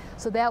line,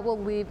 so that will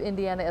leave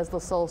Indiana as the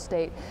sole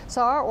state.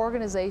 So our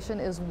organization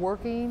is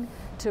working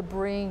to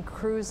bring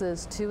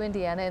cruises to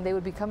Indiana, and they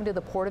would be coming to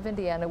the Port of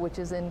Indiana, which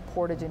is in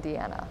Portage,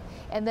 Indiana.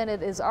 And then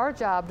it is our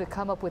job to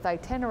come up with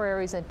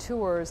itineraries and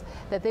tours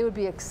that they would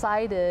be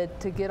excited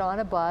to get on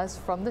a bus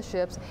from the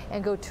ships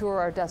and go tour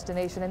our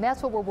destination. And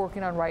that's what we're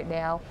working on right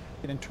now.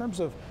 And in terms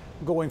of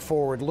going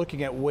forward,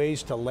 looking at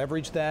ways to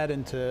leverage that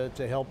and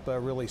to help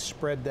really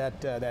spread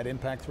that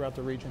impact throughout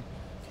the region?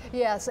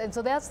 Yes, and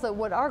so that's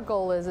what our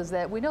goal is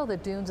that we know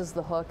that dunes is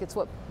the hook. It's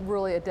what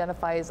really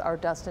identifies our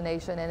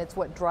destination, and it's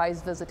what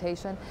drives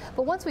visitation.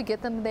 But once we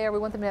get them there, we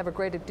want them to have a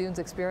great dunes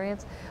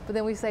experience. But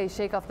then we say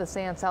shake off the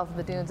sand south of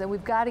the dunes, and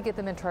we've got to get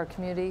them into our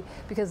community,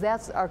 because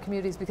that's our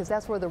communities, because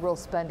that's where the real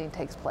spending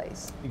takes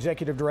place.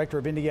 Executive Director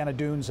of Indiana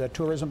Dunes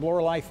Tourism,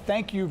 Lorelei,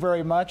 thank you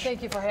very much.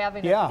 Thank you for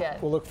having us again.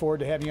 We'll look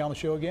forward to having you on the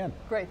show again.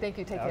 Great, thank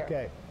you. Take care.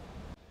 Okay.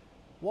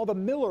 Well, the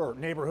Miller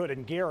neighborhood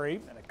in Gary,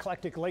 an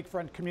eclectic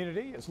lakefront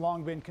community, has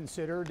long been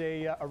considered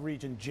a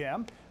region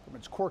gem. From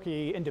its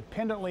quirky,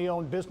 independently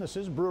owned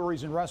businesses,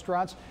 breweries, and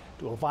restaurants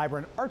to a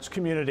vibrant arts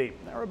community.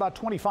 There are about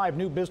 25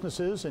 new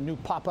businesses and new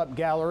pop-up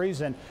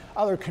galleries and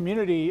other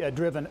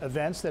community-driven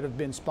events that have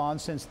been spawned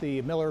since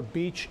the Miller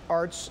Beach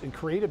Arts and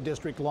Creative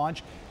District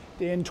launch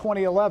in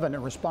 2011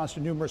 in response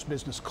to numerous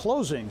business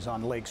closings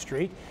on Lake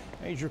Street.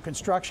 Major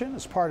construction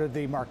as part of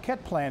the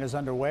Marquette plan is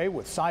underway,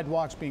 with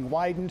sidewalks being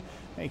widened,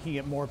 making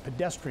it more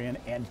pedestrian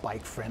and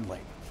bike friendly.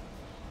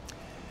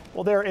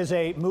 Well, there is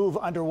a move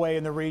underway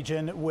in the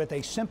region with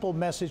a simple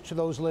message to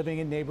those living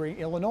in neighboring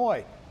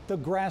Illinois. The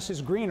grass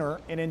is greener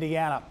in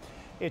Indiana.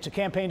 It's a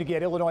campaign to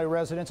get Illinois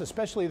residents,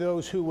 especially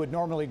those who would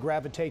normally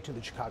gravitate to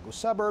the Chicago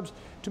suburbs,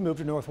 to move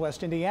to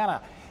Northwest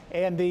Indiana.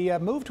 And the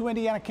Move to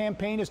Indiana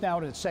campaign is now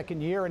in its second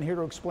year, and here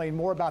to explain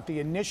more about the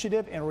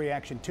initiative and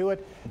reaction to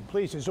it,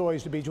 pleased as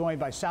always to be joined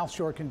by South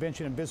Shore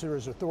Convention and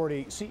Visitors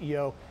Authority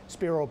CEO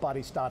Spiro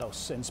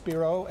Batistatos. And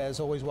Spiro, as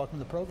always, welcome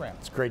to the program.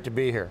 It's great to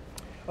be here.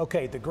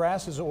 Okay, the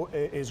grass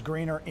is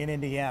greener in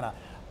Indiana.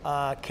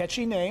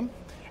 Catchy name.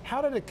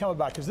 How did it come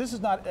about? Because this is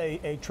not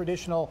a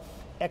traditional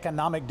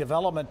economic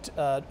development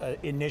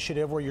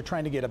initiative where you're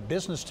trying to get a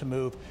business to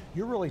move.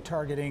 You're really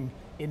targeting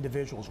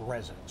individuals,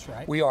 residents,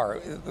 right? We are.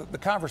 The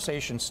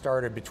conversation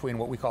started between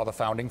what we call the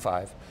Founding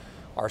Five,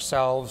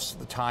 ourselves,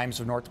 the Times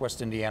of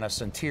Northwest Indiana,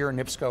 Centir,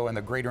 NIPSCO, and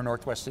the Greater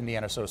Northwest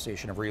Indiana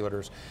Association of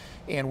Realtors.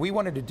 And we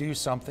wanted to do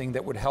something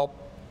that would help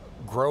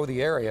grow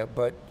the area,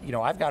 but you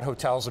know, I've got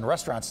hotels and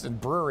restaurants and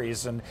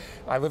breweries, and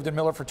I lived in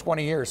Miller for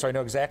 20 years, so I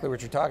know exactly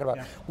what you're talking about.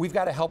 Yeah. We've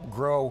got to help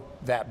grow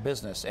that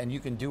business, and you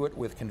can do it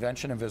with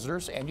convention and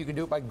visitors, and you can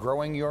do it by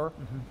growing your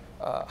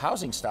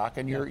housing stock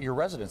and your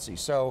residency.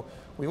 So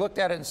we looked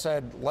at it and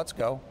said, let's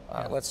go.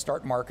 Let's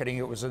start marketing.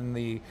 It was in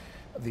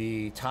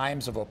the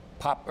times of a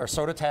pop or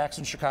soda tax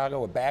in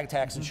Chicago, a bag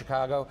tax in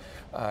Chicago.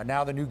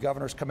 Now the new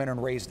governor's come in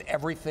and raised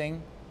every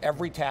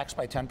tax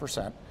by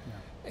 10%.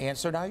 And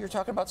so now you're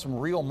talking about some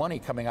real money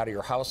coming out of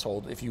your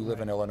household if you live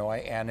in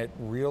Illinois, and it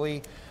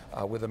really,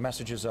 with the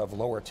messages of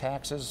lower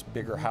taxes,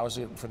 bigger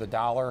housing for the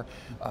dollar,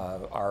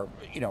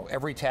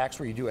 every tax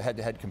where you do a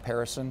head-to-head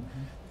comparison,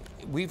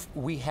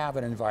 we have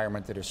an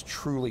environment that is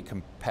truly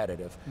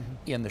competitive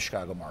in the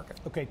Chicago market.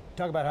 Okay,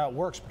 talk about how it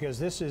works, because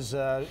this is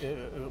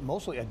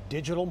mostly a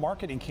digital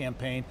marketing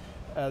campaign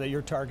that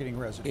you're targeting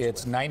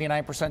residents. It's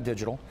 99%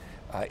 digital.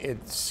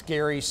 It's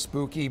scary,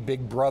 spooky,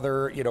 Big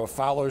Brother,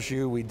 follows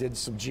you. We did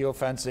some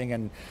geofencing,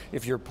 and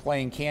if you're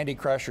playing Candy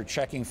Crush or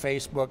checking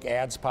Facebook,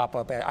 ads pop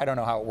up. I don't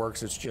know how it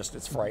works.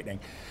 It's frightening.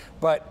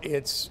 But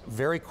it's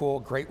very cool,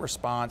 great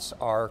response.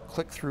 Our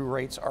click-through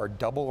rates are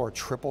double or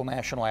triple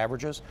national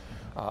averages.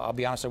 I'll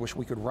be honest, I wish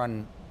we could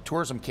run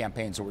tourism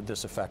campaigns that were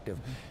this effective.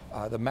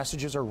 The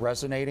messages are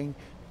resonating.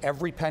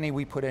 Every penny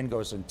we put in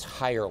goes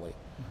entirely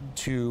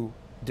to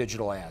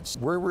digital ads.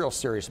 We're real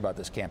serious about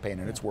this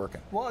campaign, and it's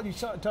working. Well, you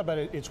talk about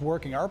it, it's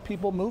working. Are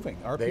people moving?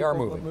 They are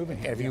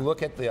moving. If you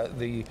look at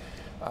the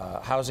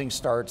housing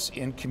starts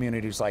in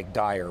communities like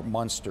Dyer,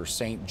 Munster,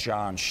 St.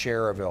 John,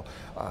 Sherrville,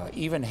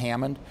 even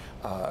Hammond,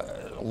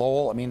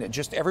 Lowell, I mean,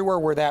 just everywhere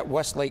where that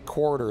Westlake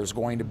corridor is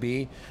going to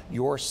be,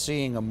 you're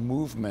seeing a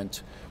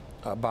movement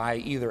by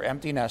either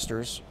empty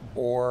nesters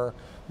or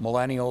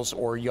millennials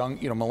or young,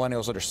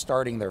 millennials that are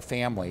starting their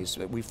families.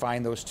 We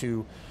find those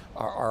two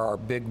are our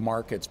big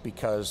markets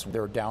because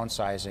they're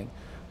downsizing.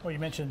 Well, you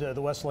mentioned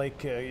the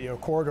Westlake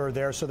corridor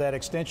there, so that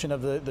extension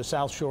of the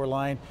South Shore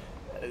line,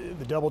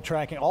 the double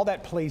tracking, all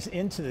that plays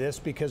into this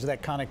because of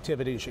that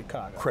connectivity to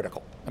Chicago.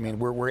 Critical. I mean,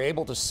 we're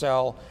able to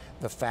sell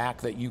the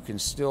fact that you can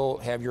still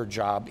have your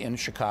job in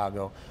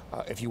Chicago.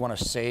 If you want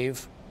to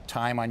save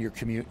time on your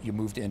commute, you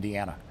move to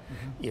Indiana.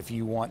 If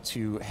you want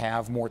to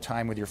have more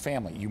time with your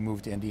family, you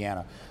move to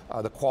Indiana.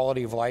 The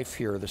quality of life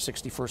here, the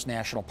 61st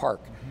National Park,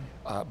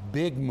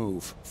 big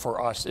move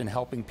for us in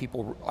helping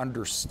people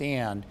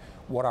understand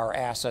what our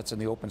assets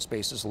and the open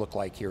spaces look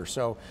like here.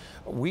 So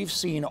we've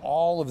seen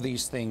all of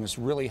these things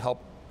really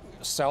help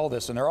sell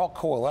this, and they're all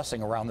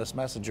coalescing around this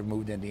message of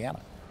Move to Indiana.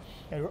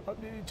 And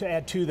to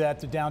add to that,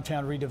 the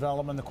downtown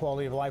redevelopment, the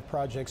quality of life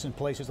projects in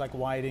places like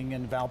Whiting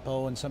and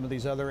Valpo and some of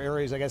these other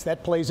areas, I guess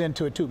that plays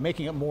into it too,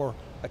 making it more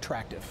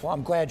attractive. Well,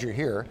 I'm glad you're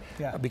here,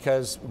 Yeah.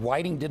 because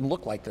Whiting didn't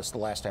look like this the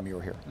last time you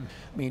were here.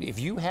 I mean, if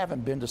you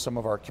haven't been to some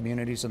of our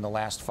communities in the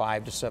last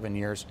 5 to 7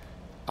 years,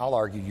 I'll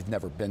argue you've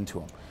never been to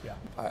them.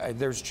 Yeah.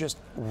 There's just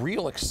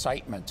real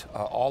excitement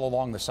all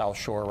along the South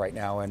Shore right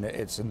now, and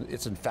it's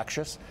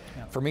infectious.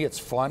 Yeah. For me, it's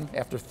fun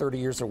after 30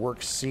 years of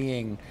work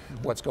seeing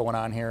what's going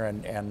on here,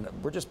 and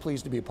we're just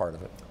pleased to be a part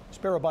of it.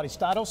 Spero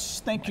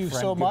Batistatos, thank you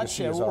friend, so good to much.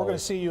 see you as We're going to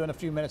always. see you in a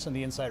few minutes in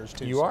the Insiders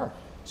too. You so are.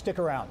 Stick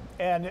around.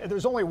 And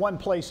there's only one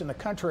place in the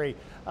country,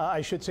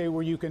 I should say,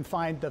 where you can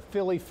find the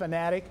Philly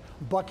Fanatic,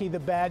 Bucky the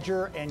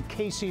Badger, and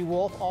Casey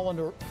Wolf all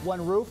under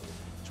one roof.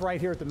 It's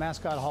right here at the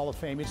Mascot Hall of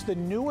Fame. It's the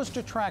newest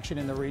attraction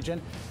in the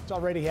region. It's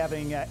already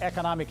having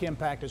economic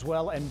impact as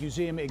well. And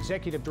Museum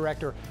Executive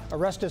Director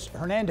Orestes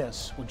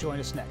Hernandez will join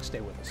us next. Stay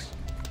with us.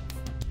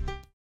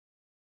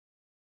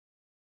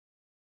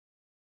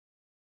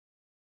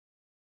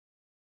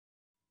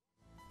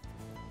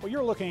 Well,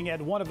 you're looking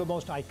at one of the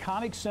most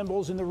iconic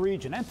symbols in the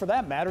region, and for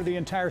that matter, the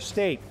entire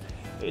state.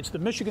 It's the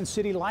Michigan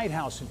City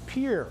Lighthouse and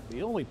Pier,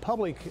 the only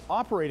public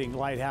operating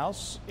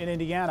lighthouse in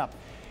Indiana.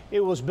 It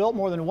was built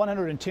more than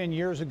 110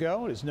 years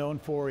ago. It is known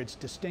for its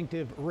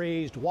distinctive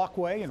raised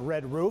walkway and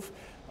red roof.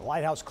 The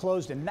lighthouse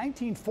closed in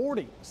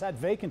 1940. It sat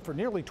vacant for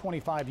nearly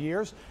 25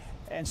 years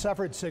and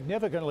suffered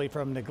significantly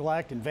from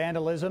neglect and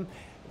vandalism.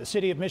 The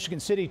city of Michigan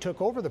City took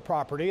over the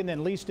property and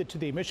then leased it to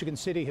the Michigan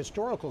City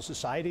Historical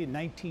Society in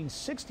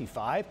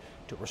 1965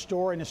 to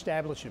restore and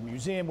establish a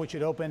museum, which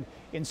it opened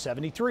in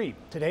 '73.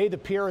 Today, the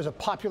pier is a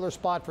popular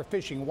spot for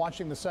fishing,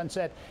 watching the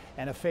sunset,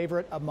 and a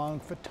favorite among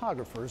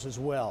photographers as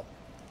well.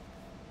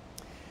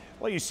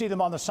 Well, you see them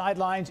on the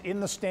sidelines,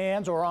 in the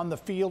stands, or on the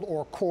field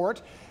or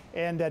court.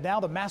 And now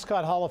the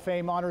Mascot Hall of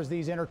Fame honors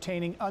these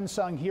entertaining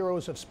unsung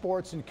heroes of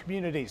sports and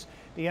communities.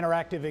 The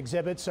interactive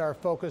exhibits are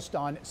focused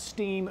on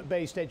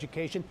STEAM-based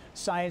education,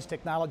 science,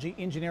 technology,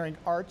 engineering,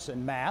 arts,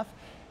 and math.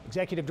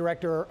 Executive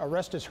Director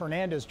Orestes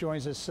Hernandez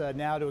joins us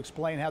now to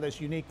explain how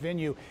this unique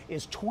venue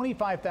is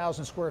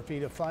 25,000 square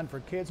feet of fun for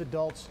kids,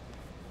 adults,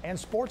 and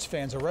sports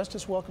fans.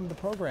 Orestes, welcome to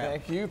the program.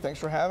 Thank you. Thanks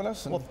for having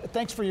us. Well,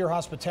 thanks for your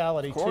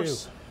hospitality, too. Of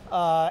course.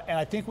 And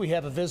I think we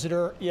have a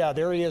visitor. Yeah,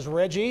 there he is,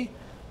 Reggie.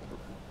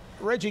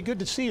 Reggie, good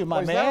to see you,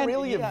 my man. He's not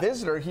really a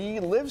visitor. He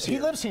lives here.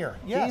 He lives here.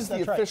 Yes, He's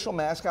the official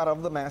mascot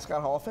of the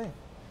Mascot Hall of Fame.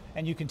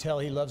 And you can tell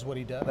he loves what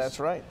he does. That's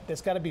right. There's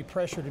got to be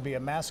pressure to be a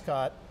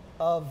mascot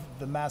of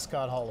the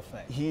Mascot Hall of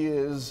Fame. He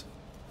is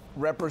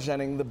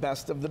representing the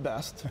best of the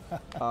best.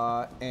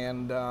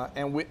 And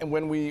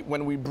when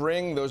we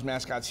bring those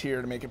mascots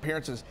here to make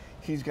appearances,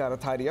 he's got to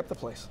tidy up the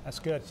place. That's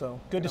good. So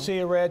good to see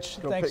you, Reg.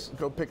 Thanks.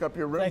 Go pick up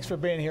your room. Thanks for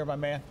being here, my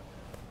man.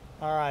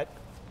 All right.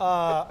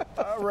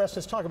 Russ,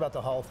 let's talk about the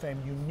Hall of Fame.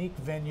 Unique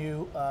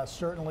venue.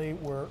 Certainly,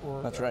 we're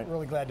That's right.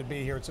 really glad to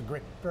be here. It's a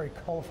great, very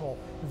colorful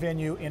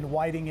venue in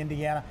Whiting,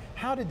 Indiana.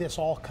 How did this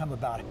all come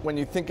about? When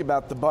you think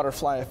about the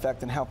butterfly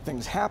effect and how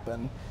things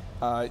happen,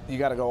 you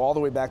got to go all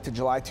the way back to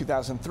July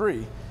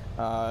 2003.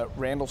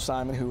 Randall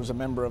Simon, who was a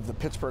member of the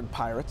Pittsburgh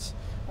Pirates,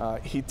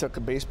 he took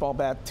a baseball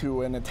bat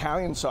to an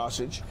Italian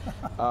sausage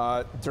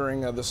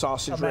during the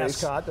sausage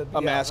race.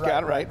 A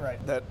mascot,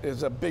 right. That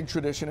is a big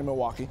tradition in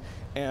Milwaukee.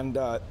 And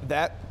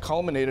that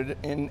culminated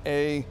in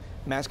a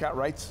mascot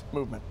rights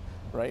movement,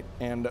 right?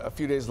 And a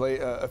few years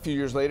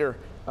later,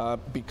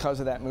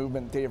 because of that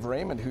movement, Dave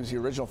Raymond, who's the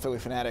original Philly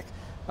Fanatic,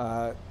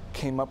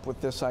 came up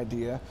with this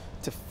idea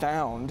to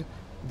found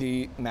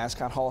the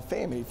Mascot Hall of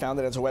Fame. He found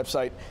it as a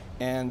website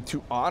and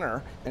to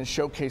honor and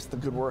showcase the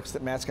good works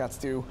that mascots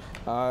do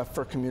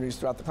for communities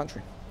throughout the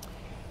country.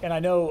 And I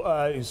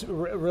know he's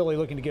really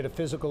looking to get a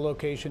physical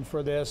location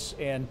for this,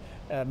 and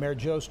Mayor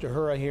Joe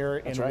Stahura here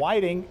in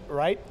Whiting,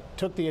 right,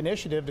 took the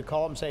initiative to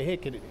call up and say, hey,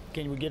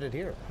 can we get it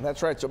here?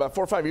 That's right. So about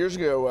 4 or 5 years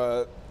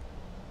ago,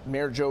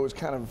 Mayor Joe was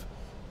kind of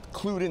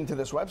clued into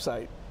this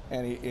website,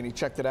 and he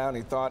checked it out, and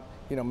he thought,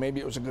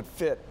 maybe it was a good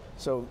fit.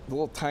 So the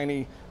little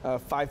tiny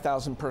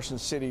 5,000 person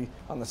city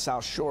on the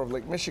South Shore of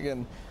Lake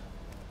Michigan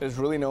is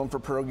really known for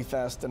Pierogi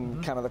Fest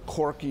and kind of the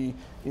quirky,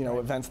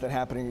 events that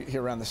happen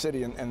here around the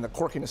city, and the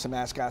quirkiness of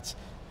mascots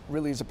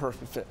really is a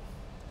perfect fit.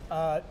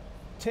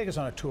 Take us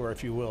on a tour,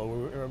 if you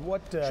will.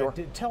 Sure.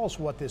 Tell us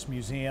what this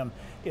museum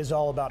is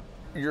all about.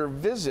 Your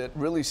visit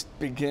really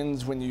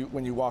begins when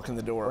you walk in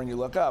the door and you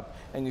look up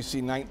and you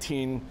see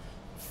 19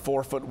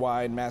 4-foot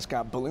wide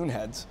mascot balloon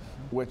heads,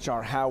 which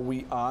are how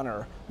we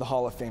honor the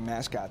Hall of Fame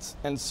mascots.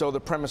 And so the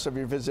premise of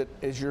your visit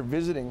is you're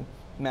visiting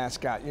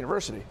Mascot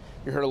University.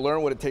 You're here to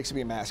learn what it takes to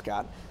be a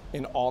mascot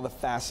in all the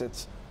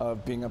facets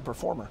of being a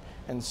performer.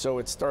 And so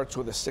it starts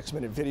with a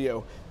 6-minute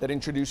video that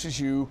introduces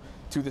you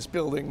to this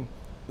building,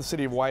 the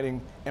city of Whiting,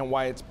 and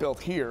why it's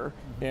built here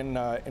in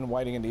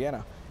Whiting,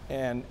 Indiana.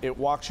 And it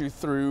walks you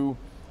through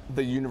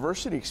the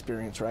university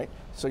experience, right?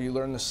 So you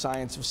learn the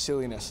science of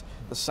silliness,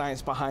 the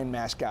science behind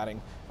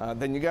mascotting.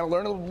 Then you got to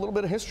learn a little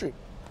bit of history.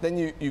 Then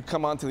you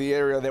come onto the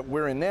area that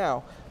we're in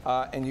now,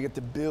 and you get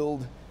to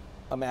build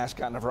a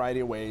mascot in a variety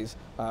of ways,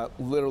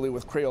 literally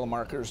with Crayola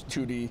markers,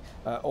 2D,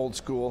 old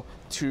school,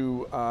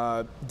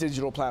 to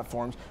digital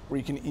platforms where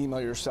you can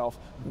email yourself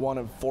one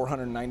of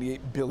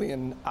 498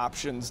 billion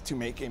options to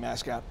make a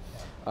mascot.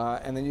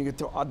 And then you get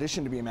to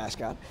audition to be a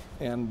mascot,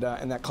 and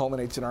that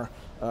culminates in our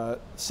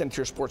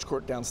Centier Sports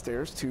Court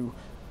downstairs to,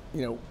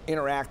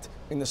 interact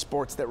in the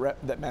sports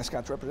that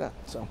mascots represent.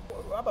 So,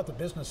 how about the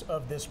business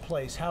of this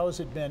place? How has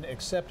it been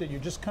accepted? You're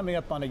just coming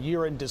up on a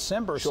year in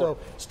December, Sure. so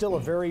still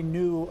a very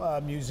new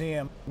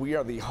museum. We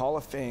are the Hall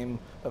of Fame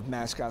of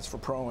mascots for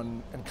pro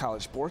and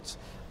college sports.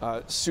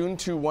 Soon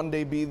to one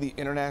day be the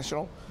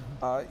International,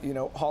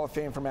 Hall of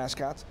Fame for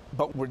mascots.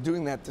 But we're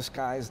doing that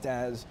disguised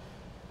as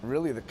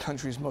really the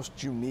country's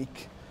most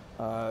unique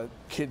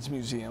kids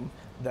museum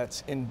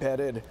that's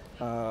embedded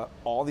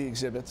all the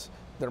exhibits.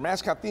 They're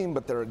mascot themed,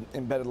 but they're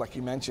embedded, like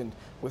you mentioned,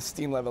 with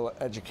STEAM level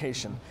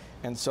education.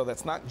 And so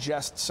that's not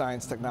just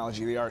science,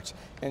 technology, the arts,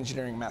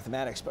 engineering,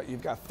 mathematics, but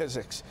you've got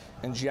physics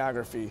and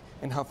geography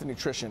and health and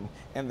nutrition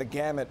and the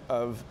gamut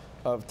of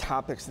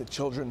topics that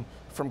children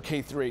from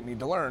K through 8 need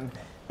to learn.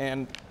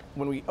 And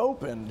when we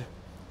opened,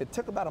 it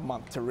took about a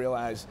month to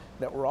realize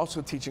that we're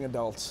also teaching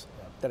adults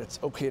that it's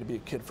okay to be a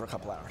kid for a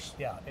couple hours.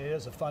 Yeah, it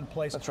is a fun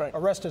place. That's right.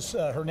 Orestes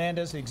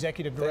Hernandez, the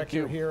executive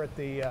director here at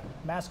the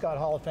Mascot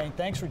Hall of Fame.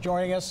 Thanks for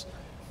joining us.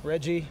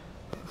 Reggie,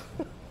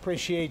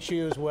 appreciate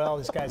you as well.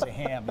 This guy's a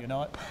ham, you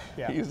know it?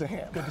 Yeah. He's a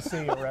ham. Good to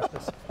see you,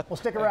 Orestes. Well,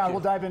 stick around.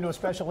 We'll dive into a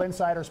special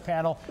Insiders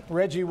panel.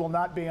 Reggie will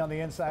not be on the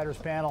Insiders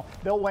panel.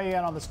 They'll weigh in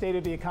on the state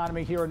of the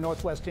economy here in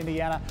Northwest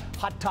Indiana,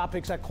 hot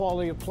topics at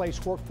quality of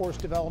place, workforce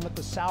development,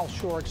 the South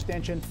Shore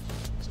extension.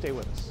 Stay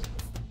with us.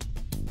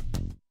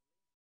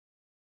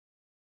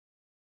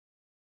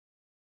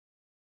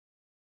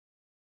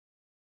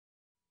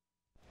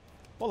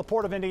 Well, the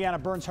Port of Indiana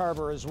Burns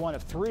Harbor is one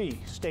of 3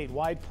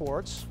 statewide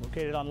ports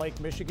located on Lake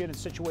Michigan and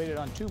situated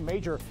on 2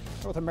 major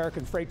North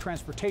American freight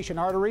transportation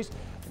arteries,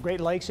 the Great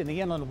Lakes and the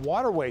Inland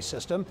Waterway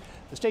System.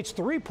 The state's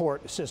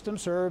 3-port system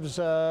serves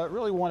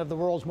really one of the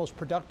world's most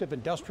productive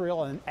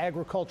industrial and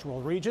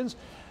agricultural regions.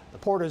 The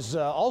port is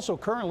also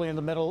currently in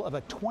the middle of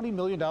a $20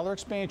 million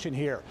expansion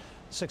here.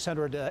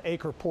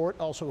 600-acre port,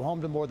 also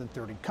home to more than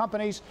 30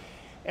 companies.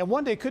 And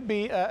one day could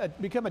be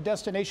become a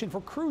destination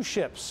for cruise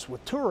ships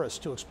with tourists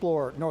to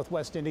explore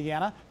Northwest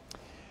Indiana.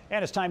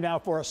 And it's time now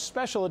for a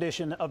special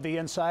edition of the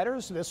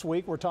Insiders. This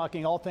week we're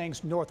talking all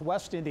things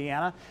Northwest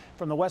Indiana,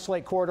 from the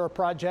Westlake Corridor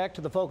project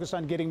to the focus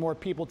on getting more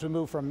people to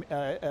move from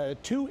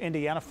to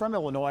Indiana from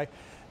Illinois,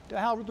 to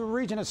how the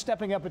region is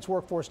stepping up its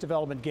workforce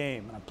development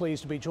game. And I'm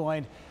pleased to be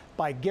joined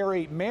by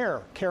Gary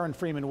Mayor Karen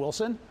Freeman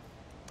Wilson,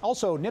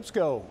 also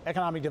NIPSCO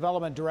Economic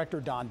Development Director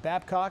Don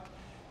Babcock,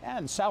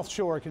 and South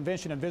Shore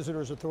Convention and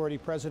Visitors Authority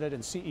President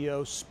and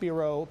CEO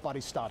Spiro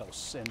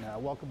Batistatos.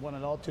 And welcome one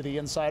and all to the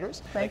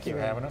Insiders. Thank you for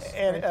having us.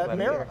 And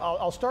Mayor,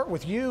 I'll start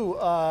with you.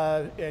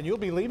 And you'll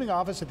be leaving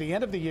office at the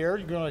end of the year.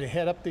 You're going to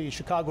head up the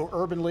Chicago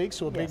Urban League,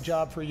 so a big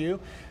job for you.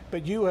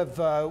 But you have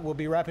will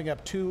be wrapping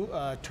up 2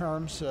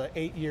 terms,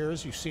 8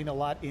 years. You've seen a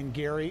lot in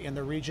Gary, in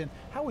the region.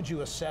 How would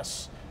you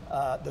assess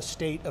the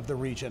state of the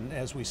region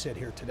as we sit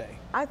here today?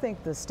 I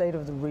think the state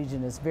of the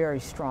region is very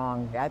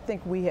strong. I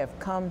think we have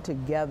come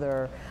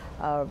together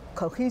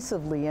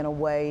cohesively in a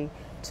way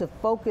to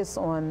focus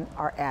on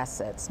our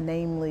assets,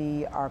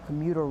 namely our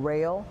commuter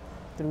rail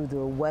through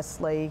the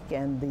Westlake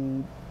and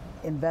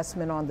the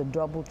investment on the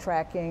double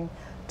tracking,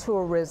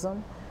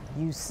 tourism.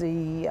 You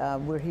see,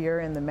 we're here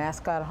in the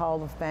Mascot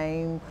Hall of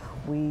Fame.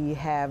 We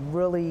have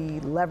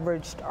really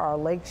leveraged our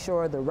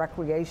lakeshore, the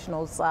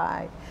recreational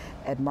side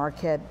at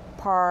Marquette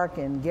Park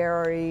and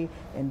Gary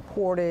and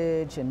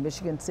Portage and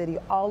Michigan City,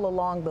 all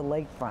along the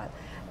lakefront.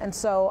 And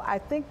so I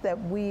think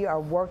that we are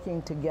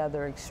working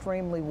together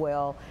extremely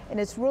well, and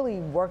it's really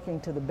working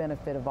to the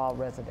benefit of all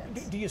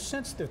residents. Do you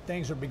sense that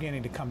things are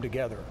beginning to come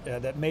together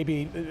that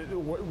maybe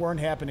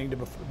weren't happening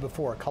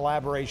before?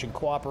 Collaboration,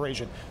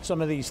 cooperation,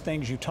 some of these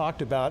things you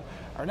talked about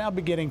are now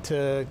beginning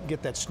to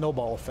get that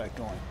snowball effect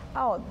going.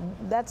 Oh,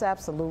 that's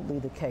absolutely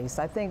the case.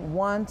 I think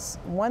one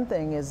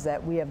thing is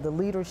that we have the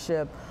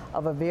leadership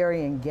of a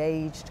very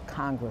engaged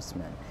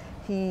congressman.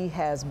 He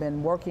has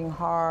been working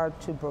hard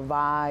to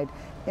provide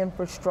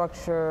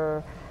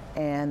infrastructure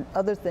and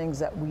other things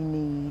that we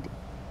need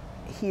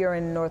here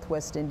in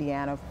Northwest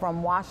Indiana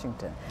from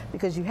Washington,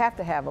 because you have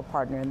to have a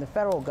partner in the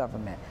federal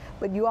government.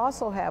 But you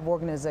also have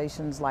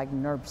organizations like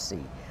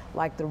NERPC,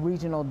 like the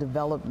Regional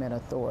Development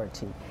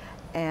Authority,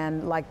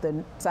 and like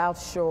the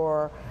South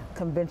Shore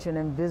Convention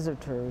and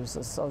Visitors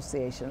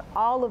Association.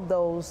 All of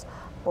those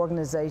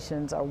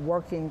organizations are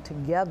working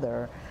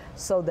together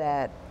so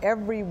that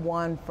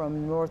everyone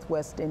from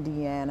Northwest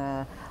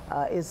Indiana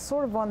is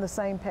sort of on the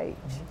same page.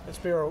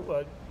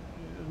 Spiro,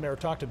 Mayor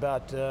talked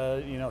about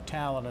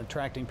talent and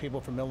attracting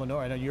people from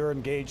Illinois. I know you're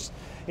engaged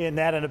in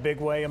that in a big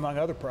way among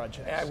other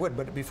projects. I would,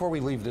 but before we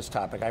leave this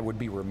topic, I would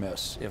be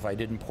remiss if I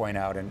didn't point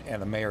out, and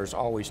the mayor's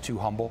always too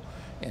humble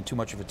and too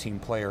much of a team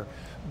player,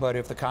 but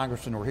if the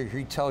congressman were here,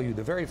 he'd tell you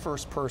the very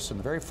first person,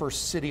 the very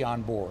first city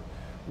on board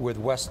with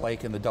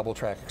Westlake and the double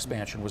track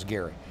expansion was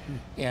Gary.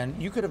 And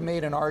you could have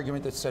made an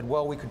argument that said,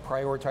 well, we could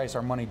prioritize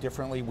our money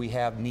differently, we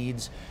have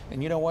needs.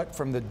 And you know what,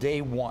 from the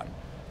day one,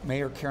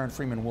 Mayor Karen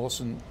Freeman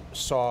Wilson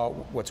saw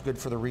what's good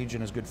for the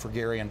region is good for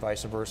Gary and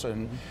vice versa.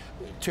 And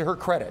to her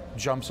credit,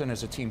 jumps in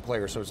as a team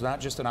player. So it's not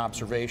just an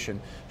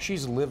observation.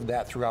 She's lived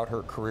that throughout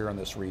her career in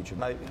this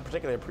region. I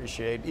particularly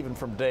appreciate, even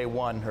from day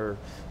one, her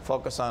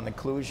focus on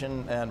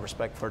inclusion and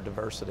respect for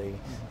diversity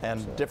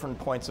and different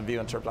points of view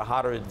in terms of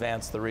how to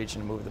advance the region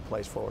and move the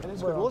place forward.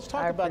 Well, let's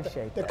talk about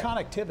the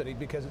connectivity,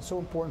 because it's so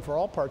important for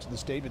all parts of the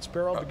state. But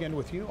Sparrow, I'll begin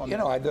with you on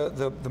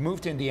the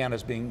move to Indiana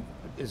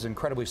is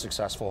incredibly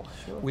successful.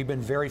 We've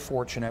been very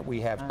fortunate.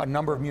 We have a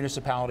number of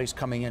municipalities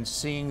coming in,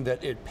 seeing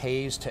that it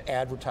pays to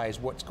advertise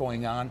what's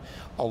going on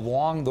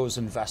along those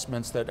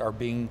investments that are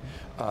being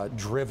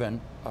driven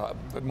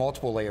at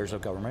multiple layers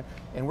of government.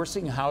 And we're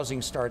seeing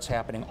housing starts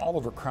happening all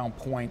over Crown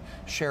Point,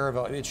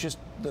 Cherville. It's just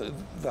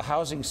the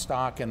housing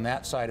stock in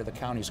that side of the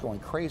county is going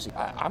crazy.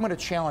 I'm going to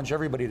challenge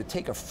everybody to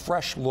take a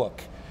fresh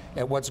look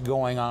at what's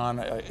going on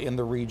in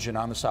the region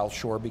on the South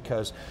Shore,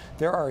 because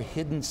there are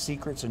hidden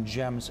secrets and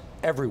gems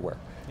everywhere,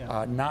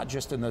 not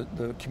just in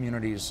the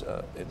communities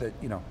that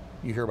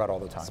you hear about all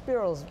the time.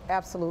 Spiro's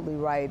absolutely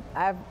right.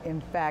 I've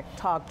in fact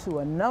talked to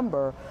a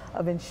number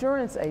of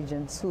insurance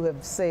agents who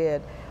have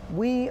said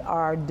we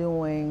are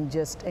doing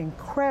just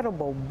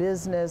incredible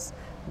business,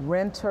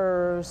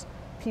 renters,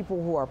 people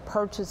who are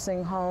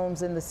purchasing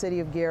homes in the city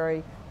of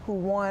Gary, who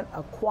want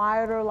a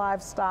quieter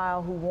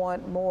lifestyle, who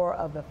want more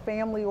of a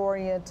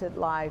family-oriented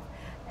life,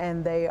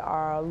 and they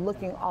are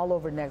looking all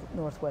over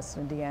Northwest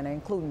Indiana,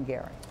 including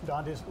Gary.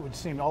 Don, it would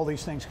seem all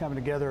these things coming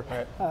together.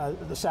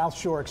 The South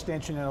Shore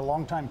extension in a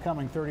long time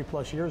coming,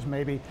 30+ years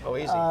maybe. Oh,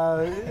 easy.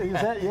 Is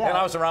that, yeah. And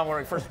I was around when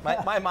we first,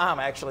 my mom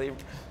actually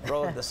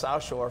rode the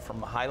South Shore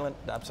from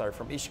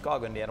from East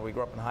Chicago, Indiana. We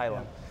grew up in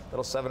Highland,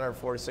 little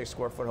 746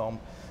 square foot home.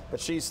 But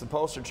she's the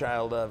poster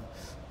child of,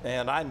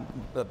 and I'm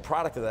the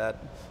product of that,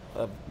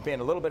 of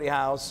being a little bitty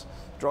house,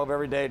 drove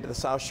every day to the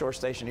South Shore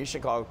Station, East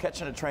Chicago,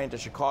 catching a train to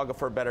Chicago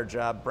for a better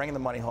job, bringing the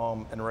money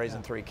home, and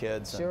raising 3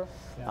 kids. Sure.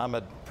 I'm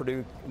a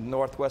Purdue,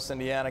 Northwest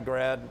Indiana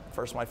grad,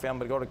 first of my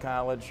family to go to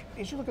college.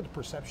 As you look at the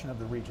perception of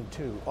the region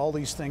too, all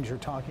these things you're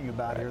talking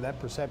about here, that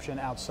perception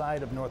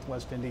outside of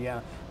Northwest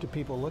Indiana to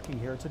people looking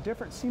here, it's a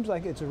different, seems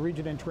like it's a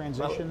region in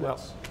transition. Well,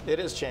 it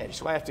has changed.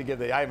 So I have to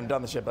give I haven't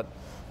done this yet, but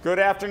good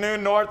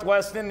afternoon,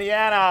 Northwest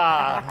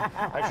Indiana.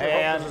 Actually,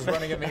 I hope this is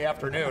running in the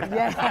afternoon.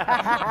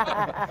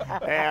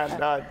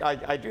 And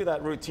I do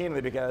that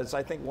routinely because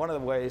I think one of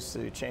the ways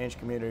to change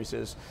communities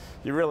is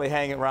you really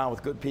hang around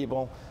with good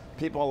people,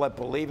 people that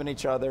believe in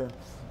each other.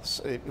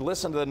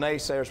 Listen to the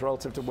naysayers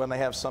relative to when they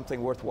have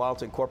something worthwhile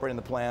to incorporate in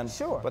the plan.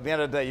 Sure. But at the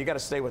end of the day, you got to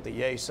stay with the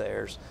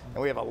yaysayers.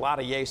 And we have a lot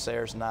of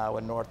yaysayers now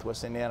in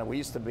Northwest Indiana. We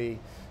used to be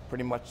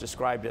pretty much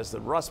described as the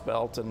Rust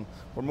Belt, and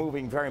we're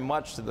moving very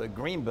much to the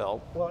Green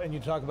Belt. Well, and you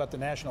talk about the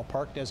National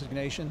Park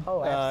designation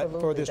absolutely.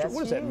 for this. That's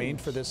what does that huge. mean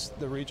for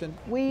the region?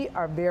 We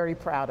are very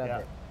proud of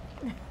it.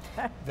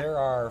 There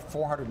are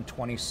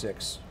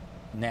 426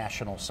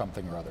 national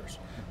something or others.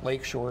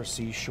 Lake shores,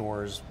 sea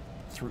shores,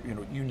 through,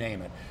 you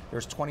name it.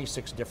 There's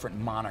 26 different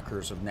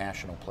monikers of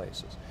national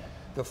places.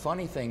 The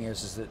funny thing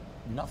is that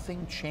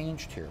nothing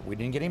changed here. We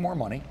didn't get any more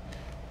money.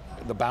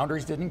 The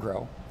boundaries didn't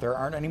grow. There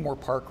aren't any more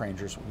park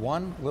rangers.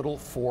 One little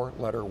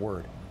 4-letter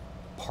word,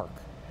 park.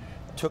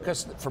 Took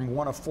us from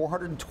one of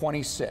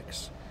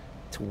 426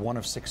 to one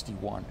of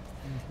 61.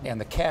 And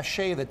the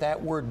cachet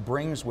that word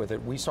brings with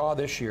it, we saw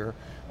this year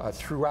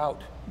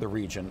throughout the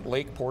region.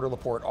 Lake, Porter,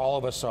 LaPorte, all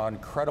of us saw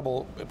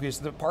incredible, because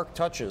the park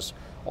touches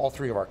all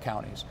 3 of our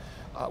counties.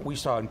 We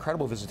saw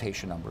incredible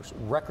visitation numbers,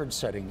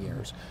 record-setting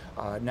years.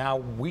 Now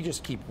we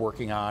just keep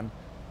working on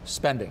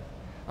spending.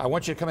 I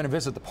want you to come in and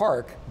visit the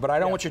park, but I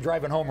don't want you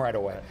driving home right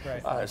away.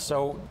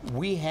 So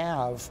we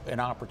have an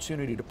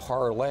opportunity to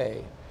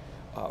parlay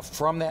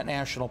from that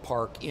national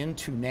park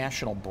into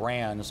national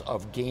brands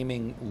of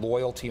gaming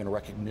loyalty and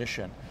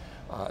recognition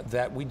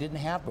that we didn't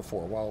have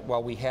before.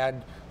 While we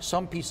had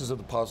some pieces of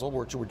the puzzle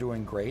which were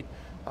doing great,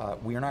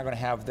 we are not going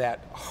to have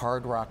that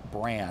Hard Rock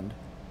brand.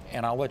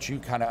 And I'll let you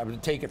kind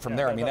of take it from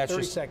there. I mean, that's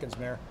 30 just seconds,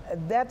 Mayor.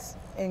 That's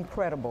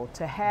incredible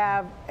to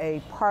have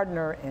a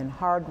partner in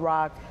Hard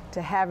Rock,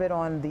 to have it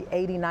on the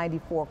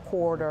 8094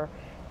 corridor.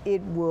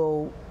 It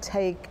will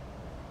take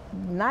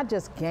not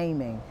just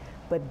gaming,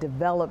 but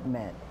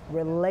development,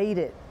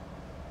 related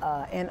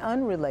and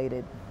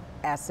unrelated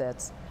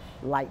assets,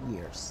 light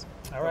years.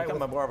 All right,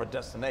 become more of a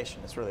destination.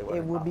 It's really what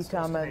it will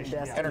become a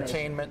destination.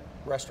 Entertainment,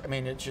 restaurant. I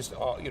mean, it's just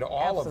all,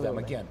 all of them.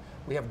 Again,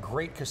 we have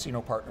great casino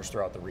partners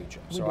throughout the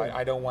region. So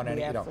I don't want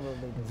any.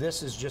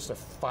 This is just a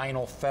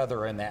final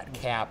feather in that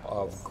cap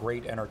of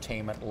great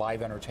entertainment,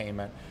 live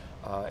entertainment,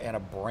 and a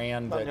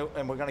brand that.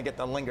 And we're going to get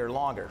to linger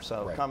longer.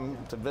 So come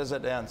to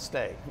visit and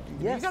stay.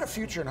 Yes. You got a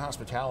future in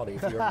hospitality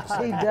if you ever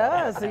decide. He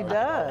does. He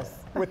does.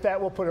 With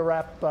that, we'll put a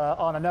wrap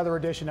on another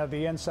edition of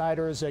The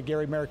Insiders.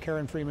 Gary Merrick,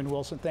 Karen Freeman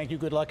Wilson, thank you.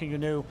 Good luck in your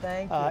new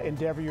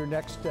endeavor, your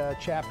next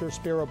chapter.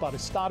 Spiro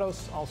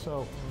Batistatos,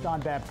 also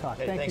Don Babcock.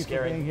 Hey, thank thanks, you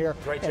for Gary. being here.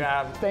 Great and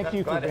job. Thank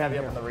you for Glad to have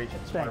being you up here. in the region.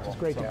 It's Thanks. wonderful. It's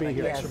great to be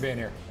here. Thanks for being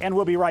here. And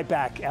we'll be right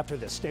back after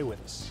this. Stay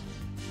with us.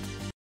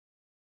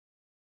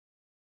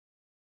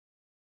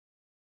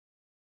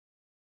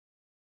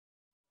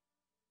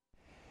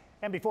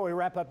 And before we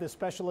wrap up this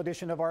special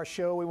edition of our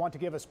show, we want to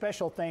give a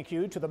special thank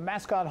you to the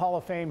Mascot Hall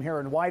of Fame here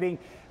in Whiting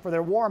for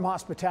their warm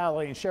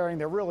hospitality and sharing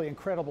their really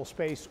incredible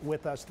space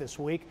with us this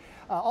week.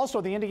 Also,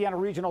 the Indiana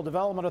Regional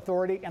Development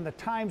Authority and the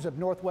Times of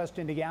Northwest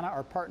Indiana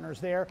are partners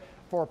there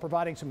for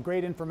providing some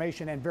great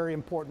information and very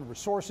important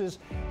resources.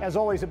 As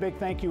always, a big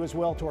thank you as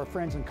well to our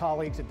friends and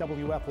colleagues at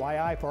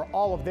WFYI for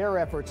all of their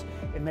efforts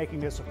in making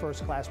this a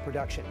first-class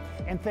production.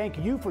 And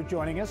thank you for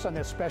joining us on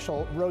this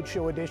special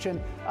roadshow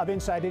edition of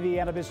Inside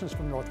Indiana Business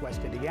from Northwest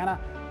Indiana.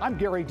 I'm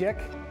Gary Dick.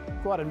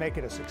 Go out and make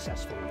it a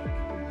successful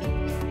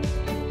week.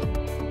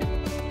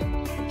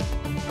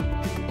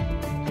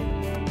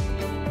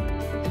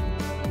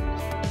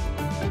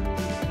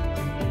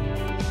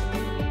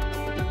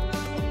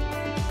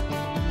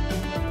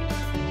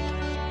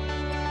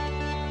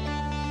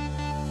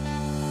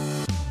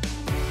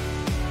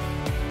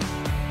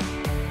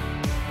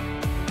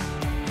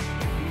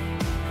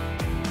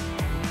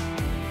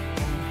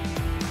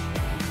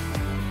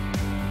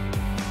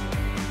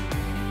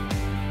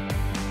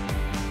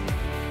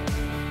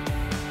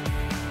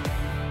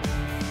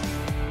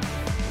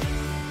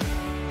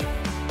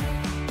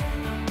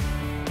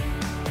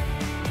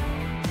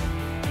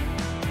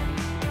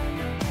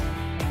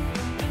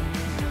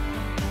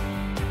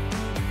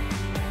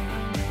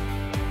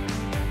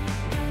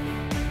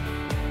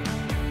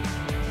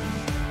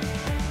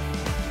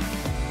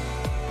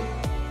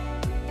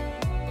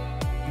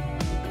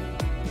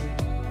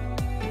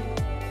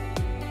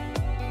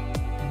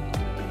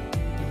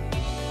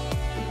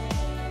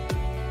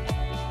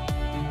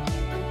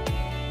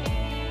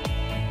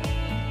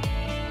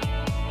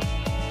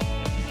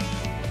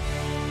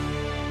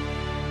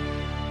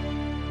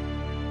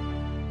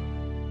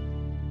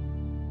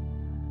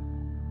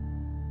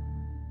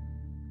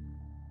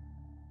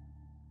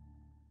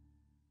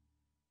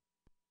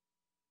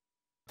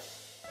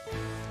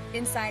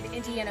 Inside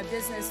Indiana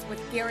Business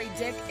with Gary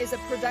Dick is a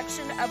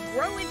production of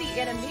Grow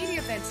Indiana Media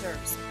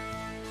Ventures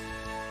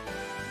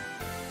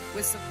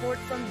with support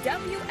from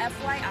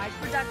WFYI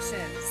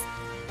Productions.